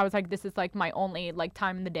pretended I was like, this is like my only like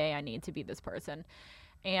time in the day I need to be this person.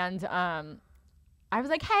 And I was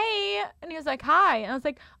like, hey, and he was like, hi. And I was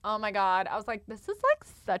like, oh my God. I was like, this is like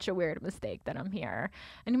such a weird mistake that I'm here.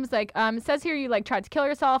 And he was like, it says here you like tried to kill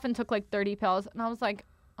yourself and took like 30 pills. And I was like,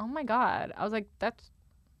 oh my God. I was like,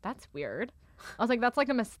 that's weird. I was like, that's like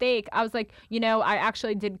a mistake. I was like, you know, I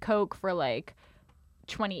actually did coke for like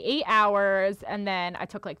 28 hours, and then I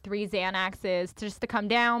took like 3 Xanaxes just to come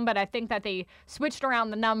down, but I think that they switched around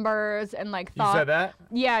the numbers and like thought. You said that?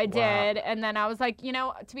 Yeah, I did. And then I was like, you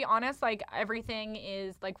know, to be honest, like everything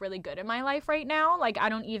is like really good in my life right now. Like I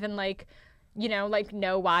don't even like, you know, like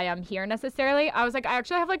know why I'm here necessarily. I was like, I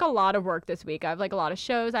actually have like a lot of work this week. I have like a lot of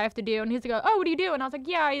shows I have to do. And he's like, oh, what do you do? And I was like,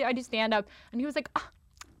 yeah, I do stand up. And he was like, oh,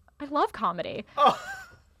 I love comedy. Oh.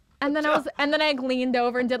 And then I leaned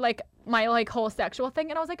over and did like my like whole sexual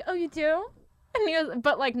thing, and I was like, oh, you do? And he was,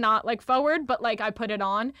 but like not like forward, but like I put it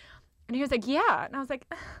on. And he was like, yeah. And I was like,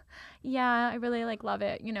 yeah, I really like love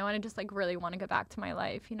it, you know, and I just like really want to go back to my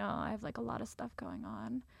life. You know, I have like a lot of stuff going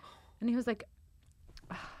on. And he was like,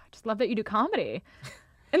 I just love that you do comedy.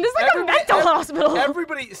 And this is like a mental hospital.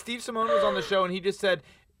 Everybody, Steve Simone was on the show and he just said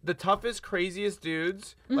the toughest, craziest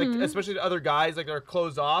dudes, like especially the other guys, like they're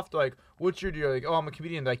closed off. They're like, "What's your deal?" Like, "Oh, I'm a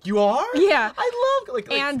comedian." They're like, "You are?" Yeah. I love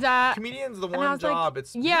like And, comedians. The and I one was job. like,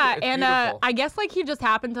 It's yeah, it's and beautiful. I guess like he just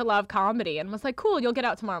happened to love comedy and was like, cool, you'll get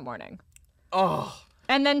out tomorrow morning. Oh,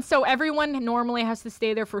 And then so everyone normally has to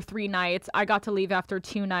stay there for 3 nights. I got to leave after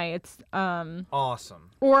 2 nights. awesome.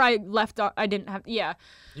 Or I left. I didn't have. Yeah.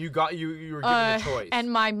 You were given the choice.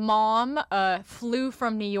 And my mom flew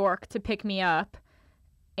from New York to pick me up,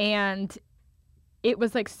 and it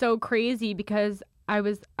was like so crazy because I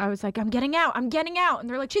was like, I'm getting out, and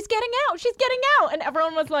they're like, she's getting out, and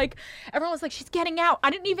everyone was like, she's getting out. I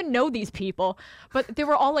didn't even know these people, but they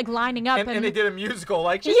were all like lining up, and they did a musical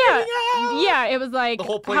like she's yeah, getting out. yeah, it was like The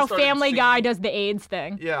whole place how started Family singing. Guy does the AIDS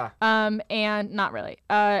thing. Yeah. And not really.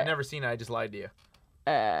 I've never seen it. I just lied to you.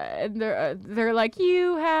 They're like,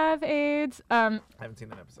 you have AIDS. I haven't seen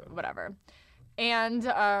that episode. Whatever. And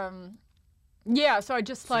yeah, so I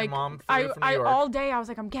just So your like mom flew from New York. all day I was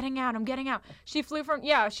like, I'm getting out. She flew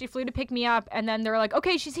to pick me up, and then they're like,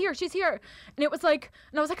 okay, she's here. And it was like,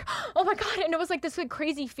 and I was like, oh my God. And it was like this like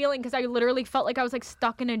crazy feeling because I literally felt like I was like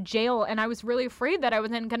stuck in a jail, and I was really afraid that I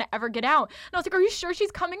wasn't gonna ever get out. And I was like, are you sure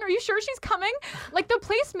she's coming? Like the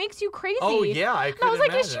place makes you crazy. Oh yeah, I could And I was like,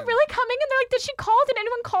 imagine. is she really coming? And they're like, did she call? Did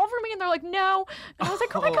anyone call for me? And they're like, no. And I was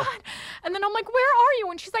like, oh my Oh. God. And then I'm like, where are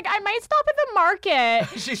you? And she's like, I might stop at the market.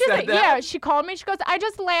 She She's said like, that? yeah, she called me. She goes, I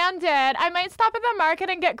just landed. I might stop at the market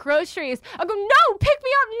and get groceries. I go, no, pick me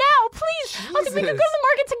up now, please. I was like, we can go to Jesus. the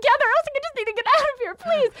market together. I was like, I just need to get out of here,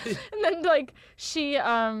 please. And then like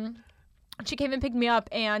she came and picked me up,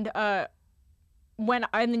 and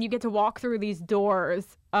and then you get to walk through these doors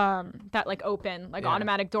that like open, like Yeah.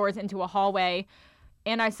 automatic doors into a hallway.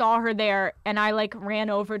 And I saw her there, and I like ran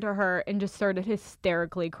over to her and just started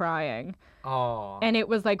hysterically crying. Oh. And it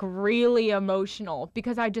was like really emotional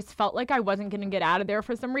because I just felt like I wasn't going to get out of there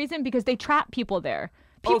for some reason because they trap people there.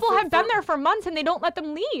 Oh, People for- have been for- there for months and they don't let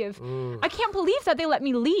them leave. Ooh. I can't believe that they let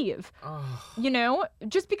me leave. Oh. You know,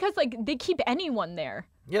 just because like they keep anyone there.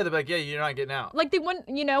 Yeah, they're like, yeah, you're not getting out. Like they wouldn't,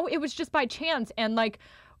 you know, it was just by chance. And like,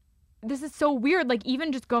 this is so weird. Like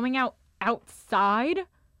even just going outside,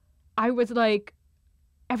 I was like,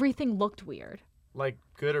 everything looked weird. Like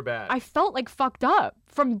good or bad? I felt like fucked up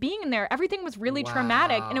from being there. Everything was really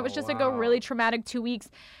traumatic, and it was just like a Wow. really traumatic 2 weeks.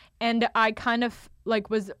 And I kind of like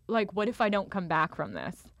was like, what if I don't come back from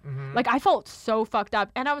this? Mhm. Like I felt so fucked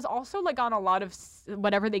up, and I was also like on a lot of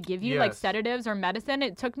whatever they give you, like Yes. sedatives or medicine.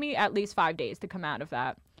 It took me at least 5 days to come out of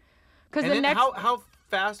that. Because And the then next, how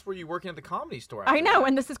fast were you working at the Comedy Store? I after know, that?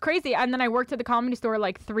 and this is crazy. And then I worked at the Comedy Store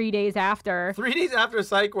like 3 days after. 3 days after a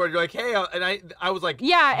psych ward, you're like, hey, and I was like,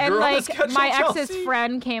 Yeah, and "You're on the like schedule, my ex's Chelsea?"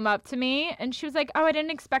 friend came up to me and she was like, "Oh, I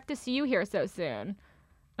didn't expect to see you here so soon."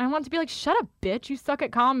 And I wanted to be like, "Shut up, bitch! You suck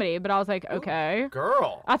at comedy." But I was like, "Okay."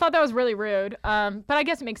 Girl. I thought that was really rude. But I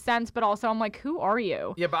guess it makes sense. But also, I'm like, "Who are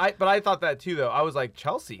you?" Yeah, but I thought that too though. I was like,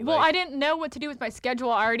 Chelsea. Well, like, I didn't know what to do with my schedule.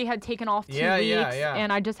 I already had taken off 2 Yeah, weeks, yeah.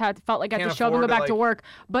 and I just felt like I had Can't to show up and afford go to, back to like- work.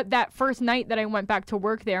 But that first night that I went back to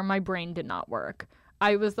work there, my brain did not work.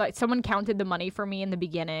 I was like, someone counted the money for me in the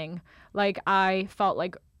beginning. Like I felt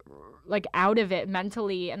like out of it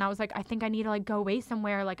mentally, and I was like, I think I need to like go away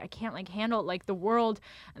somewhere. Like I can't like handle like the world,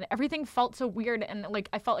 and everything felt so weird, and like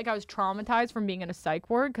I felt like I was traumatized from being in a psych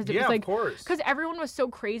ward because it Yeah, was like of course. because everyone was so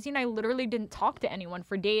crazy, and I literally didn't talk to anyone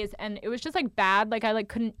for days, and it was just like bad. Like I like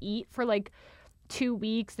couldn't eat for like 2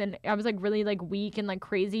 weeks, and I was like really like weak and like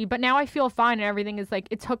crazy. But now I feel fine, and everything is like,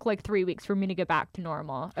 it took like 3 weeks for me to get back to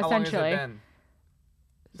normal. How long essentially. has it been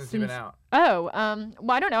since you've been out? Oh,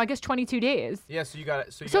 well, I don't know. I guess 22 days. Yeah, so you got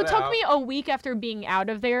it. So So it took me a week after being out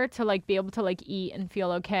of there to like be able to like eat and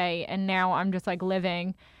feel okay, and now I'm just like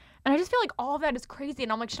living. And I just feel like all of that is crazy,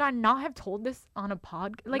 and I'm like, should I not have told this on a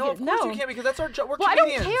podcast? Like, no, of course you can't because that's our job. We're Well, I don't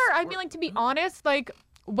comedians. care. I We're- mean, like, to be honest, like,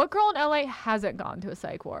 what girl in LA hasn't gone to a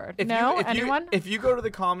psych ward? if No? you, if Anyone? if you go to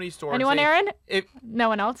the Comedy Store, and Anyone, say- Aaron? If No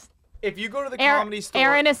one else? if you go to the Aaron, Comedy Store,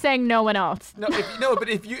 Aaron is saying no one else. No, but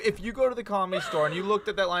if you go to the Comedy Store and you looked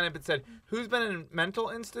at that lineup and said who's been in mental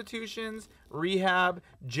institutions, rehab,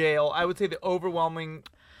 jail, I would say the overwhelming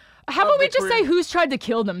How of about we the just say career- who's tried to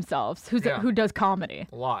kill themselves? Yeah. Who does comedy?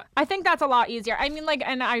 a lot. I think that's a lot easier. I mean, like,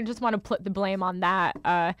 and I just want to put the blame on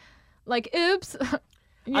that. Like, oops.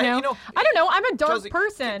 I don't know. I'm a dark Chelsea,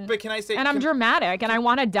 person. but can I say? And I'm dramatic, and I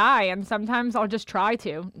want to die, and sometimes I'll just try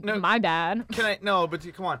to. No. My bad. Can I? No, but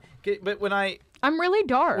come on. But I'm really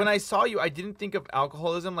dark. when I saw you, I didn't think of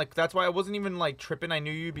alcoholism. Like, that's why I wasn't even, like, tripping. I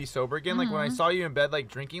knew you'd be sober again. Like, when I saw you in bed, like,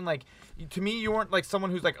 drinking, like, to me, you weren't, like, someone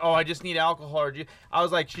who's like, oh, I just need alcohol. I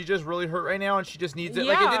was like, she just really hurt right now, and she just needs it.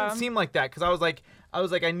 Like, it Yeah. didn't seem like that, because I was like,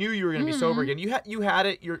 I knew you were going to be sober again. You had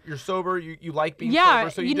it. You're sober. You like being Yeah, sober.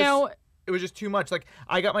 So you know- it was just too much. Like,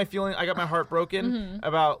 I got my heart broken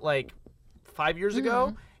about, like, 5 years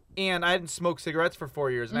ago, and I hadn't smoked cigarettes for 4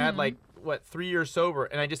 years, and I had, like, 3 years sober,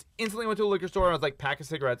 and I just instantly went to a liquor store and I was like, pack of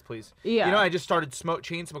cigarettes, please. Yeah. You know, I just started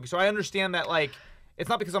chain smoking. So I understand that, like, it's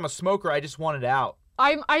not because I'm a smoker. I just want it out.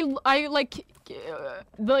 I like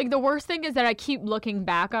the worst thing is that I keep looking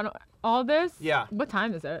back on all this. Yeah. What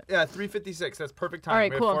time is it? Yeah, 3:56. That's perfect time. All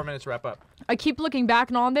right, we cool. have 4 minutes to wrap up. I keep looking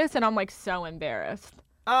back on all this, and I'm like so embarrassed.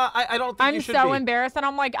 I don't think I'm you should so be. embarrassed, and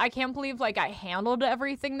I'm like, I can't believe like I handled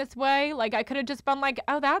everything this way. Like I could have just been like,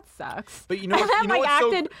 oh, that sucks. But you know and what- then you know like what's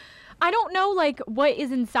so- acted. I don't know like what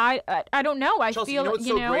is inside. I don't know. I Chelsea, feel you know what's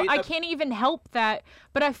so great? I can't even help that.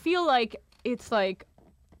 But I feel like it's like.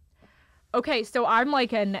 Okay, so I'm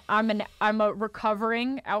a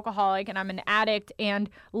recovering alcoholic and I'm an addict, and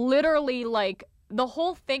literally like the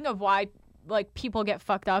whole thing of why like people get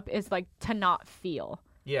fucked up is like to not feel.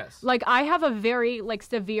 Yes. Like I have a very like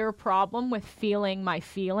severe problem with feeling my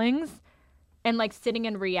feelings and like sitting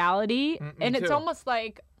in reality, me and it's too. almost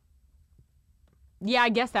like yeah, I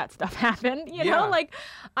guess that stuff happened, you Yeah. know? Like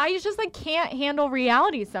I just like can't handle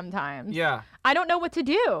reality sometimes. Yeah. I don't know what to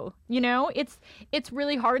do, you know? It's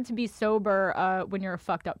really hard to be sober when you're a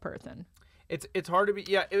fucked up person. It's hard to be.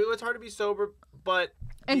 Yeah, it's hard to be sober, but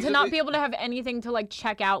And these to are not the- be able to have anything to like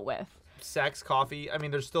check out with. sex, coffee. I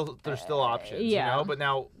mean, there's still options, yeah. you know. But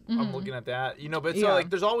now I'm looking at that, you know. But so Yeah.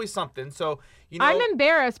 like, there's always something. So you know, I'm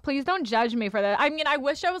embarrassed. Please don't judge me for that. I mean, I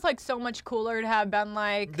wish I was like so much cooler to have been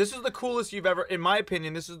like. this is the coolest you've ever, in my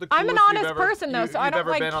opinion. This is the coolest I'm an you've honest ever- person though, you- so I you've don't ever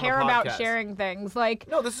like been on the care about podcast. sharing things. Like,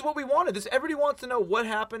 No, this is what we wanted. Everybody wants to know what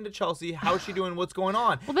happened to Chelsea. How's she doing? What's going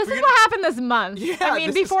on? well, this For is you what to- happened this month. Yeah, I mean,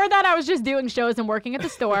 this is- before that, I was just doing shows and working at the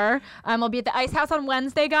store. I'll be at the Ice House on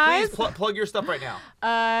Wednesday, guys. Please plug your stuff right now.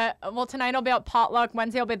 Well, tonight I'll be at Potluck.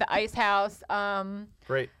 Wednesday I'll be at the Ice House.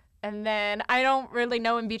 Great. And then I don't really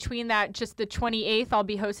know in between that. Just the 28th, I'll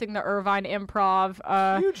be hosting the Irvine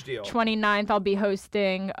Improv. Huge deal. 29th, I'll be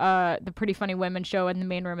hosting the Pretty Funny Women show in the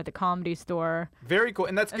main room at the Comedy Store. Very cool.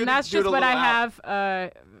 And that's good. And that's to do it just a what I little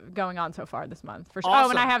out. have going on so far this month. For sure. Oh,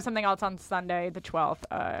 and I Awesome. have something else on Sunday, the 12th,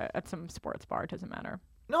 at some sports bar. Doesn't matter.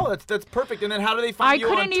 No, that's perfect. And then how do they find I you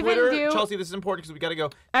on couldn't even Twitter? do- Chelsea, this is important because we got to go.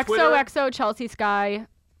 Twitter, XOXO Chelsea Sky.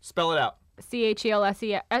 spell it out.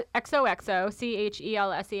 CHELSE XOXO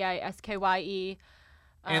CHELSEISKYE.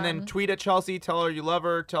 And then tweet at Chelsea. Tell her you love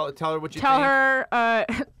her. Tell her what you Tell think.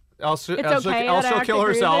 her. Else she'll okay that I kill act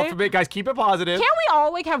herself. crazy. But guys, keep it positive. Can we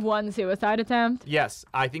all like have one suicide attempt? Yes,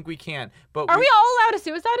 I think we can. But Are we all allowed a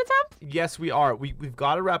suicide attempt? Yes, we are. We've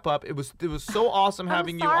got to wrap up. It was so awesome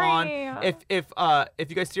having you sorry. on. If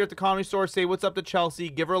you guys see her at the Comedy Store, say what's up to Chelsea.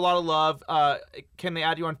 Give her a lot of love. Can they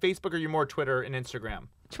add you on Facebook or are you more Twitter and Instagram?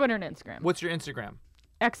 Twitter and Instagram. What's your Instagram?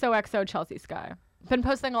 XOXO Chelsea Sky. Been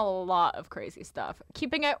posting a lot of crazy stuff.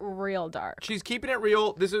 Keeping it real dark. She's keeping it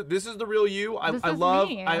real. This is the real you. I This is love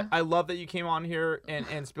me. I love that you came on here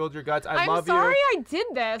and spilled your guts. I'm love sorry you. I did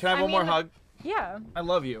this. Can I have one more mean, hug? Yeah. I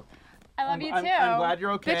love you. I love you too. I'm glad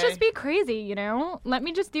you're okay. Bitches be crazy, you know? Let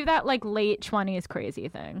me just do that like late 20s crazy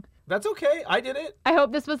thing. That's okay. I did it. I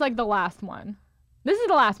hope this was like the last one. This is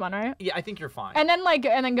the last one, right? Yeah, I think you're fine. And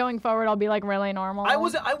then going forward, I'll be like really normal. I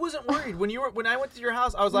wasn't worried when I went to your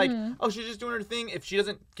house. I was like, Mm-hmm. oh, she's just doing her thing. If she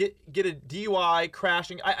doesn't get a DUI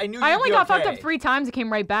crashing, I knew. I you'd only be got fucked okay. up 3 times. It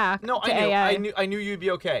came right back. No, to I AA. knew. I knew you'd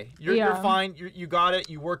be okay. You're Yeah. fine. You got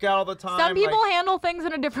it. You work out all the time. Some people like- handle things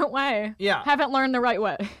in a different way. Yeah. Haven't learned the right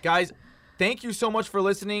way. guys, thank you so much for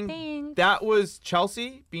listening. Thanks. That was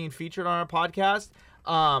Chelsea being featured on our podcast.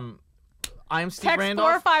 I'm Steve Text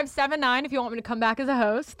Randolph. 4579 if you want me to come back as a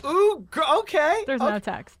host. Ooh, okay. There's okay. no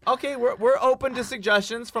text. Okay, we're open to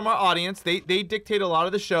suggestions from our audience. They dictate a lot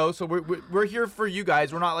of the show, so we're here for you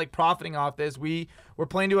guys. We're not like profiting off this. We're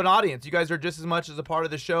playing to an audience. You guys are just as much as a part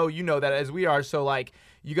of the show. You know that as we are. So like,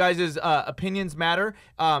 you guys' opinions matter.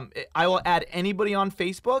 I will add anybody on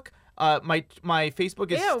Facebook. My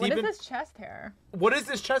Facebook is Ew, what Steven. is this chest hair? What is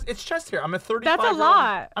this chest? It's chest hair. I'm a 35. That's a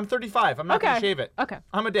lot. I'm 35. I'm not gonna Okay. shave it. Okay.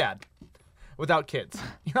 I'm a dad. Without kids.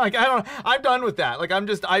 Like I'm done with that. Like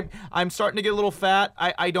I'm starting to get a little fat.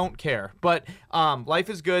 I don't care. But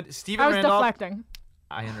life is good. Steven I was Randolph. deflecting.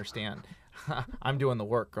 I understand. I'm doing the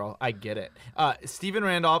work, girl. I get it. Steven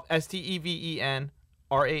Randolph, STEVEN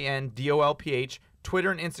RANDOLPH.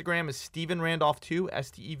 Twitter and Instagram is Steven Randolph 2,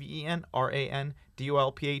 STEVEN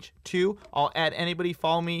RANDOLPH 2. I'll add anybody.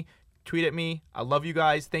 Follow me. Tweet at me. I love you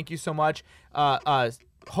guys. Thank you so much.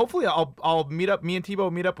 Hopefully I'll meet up. Me and Tebow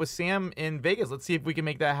will meet up with Sam in Vegas. Let's see if we can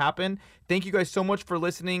make that happen. Thank you guys so much for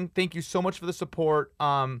listening. Thank you so much for the support.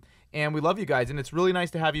 And we love you guys. And it's really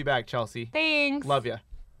nice to have you back, Chelsea. Thanks. Love you.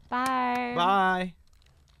 Bye. Bye.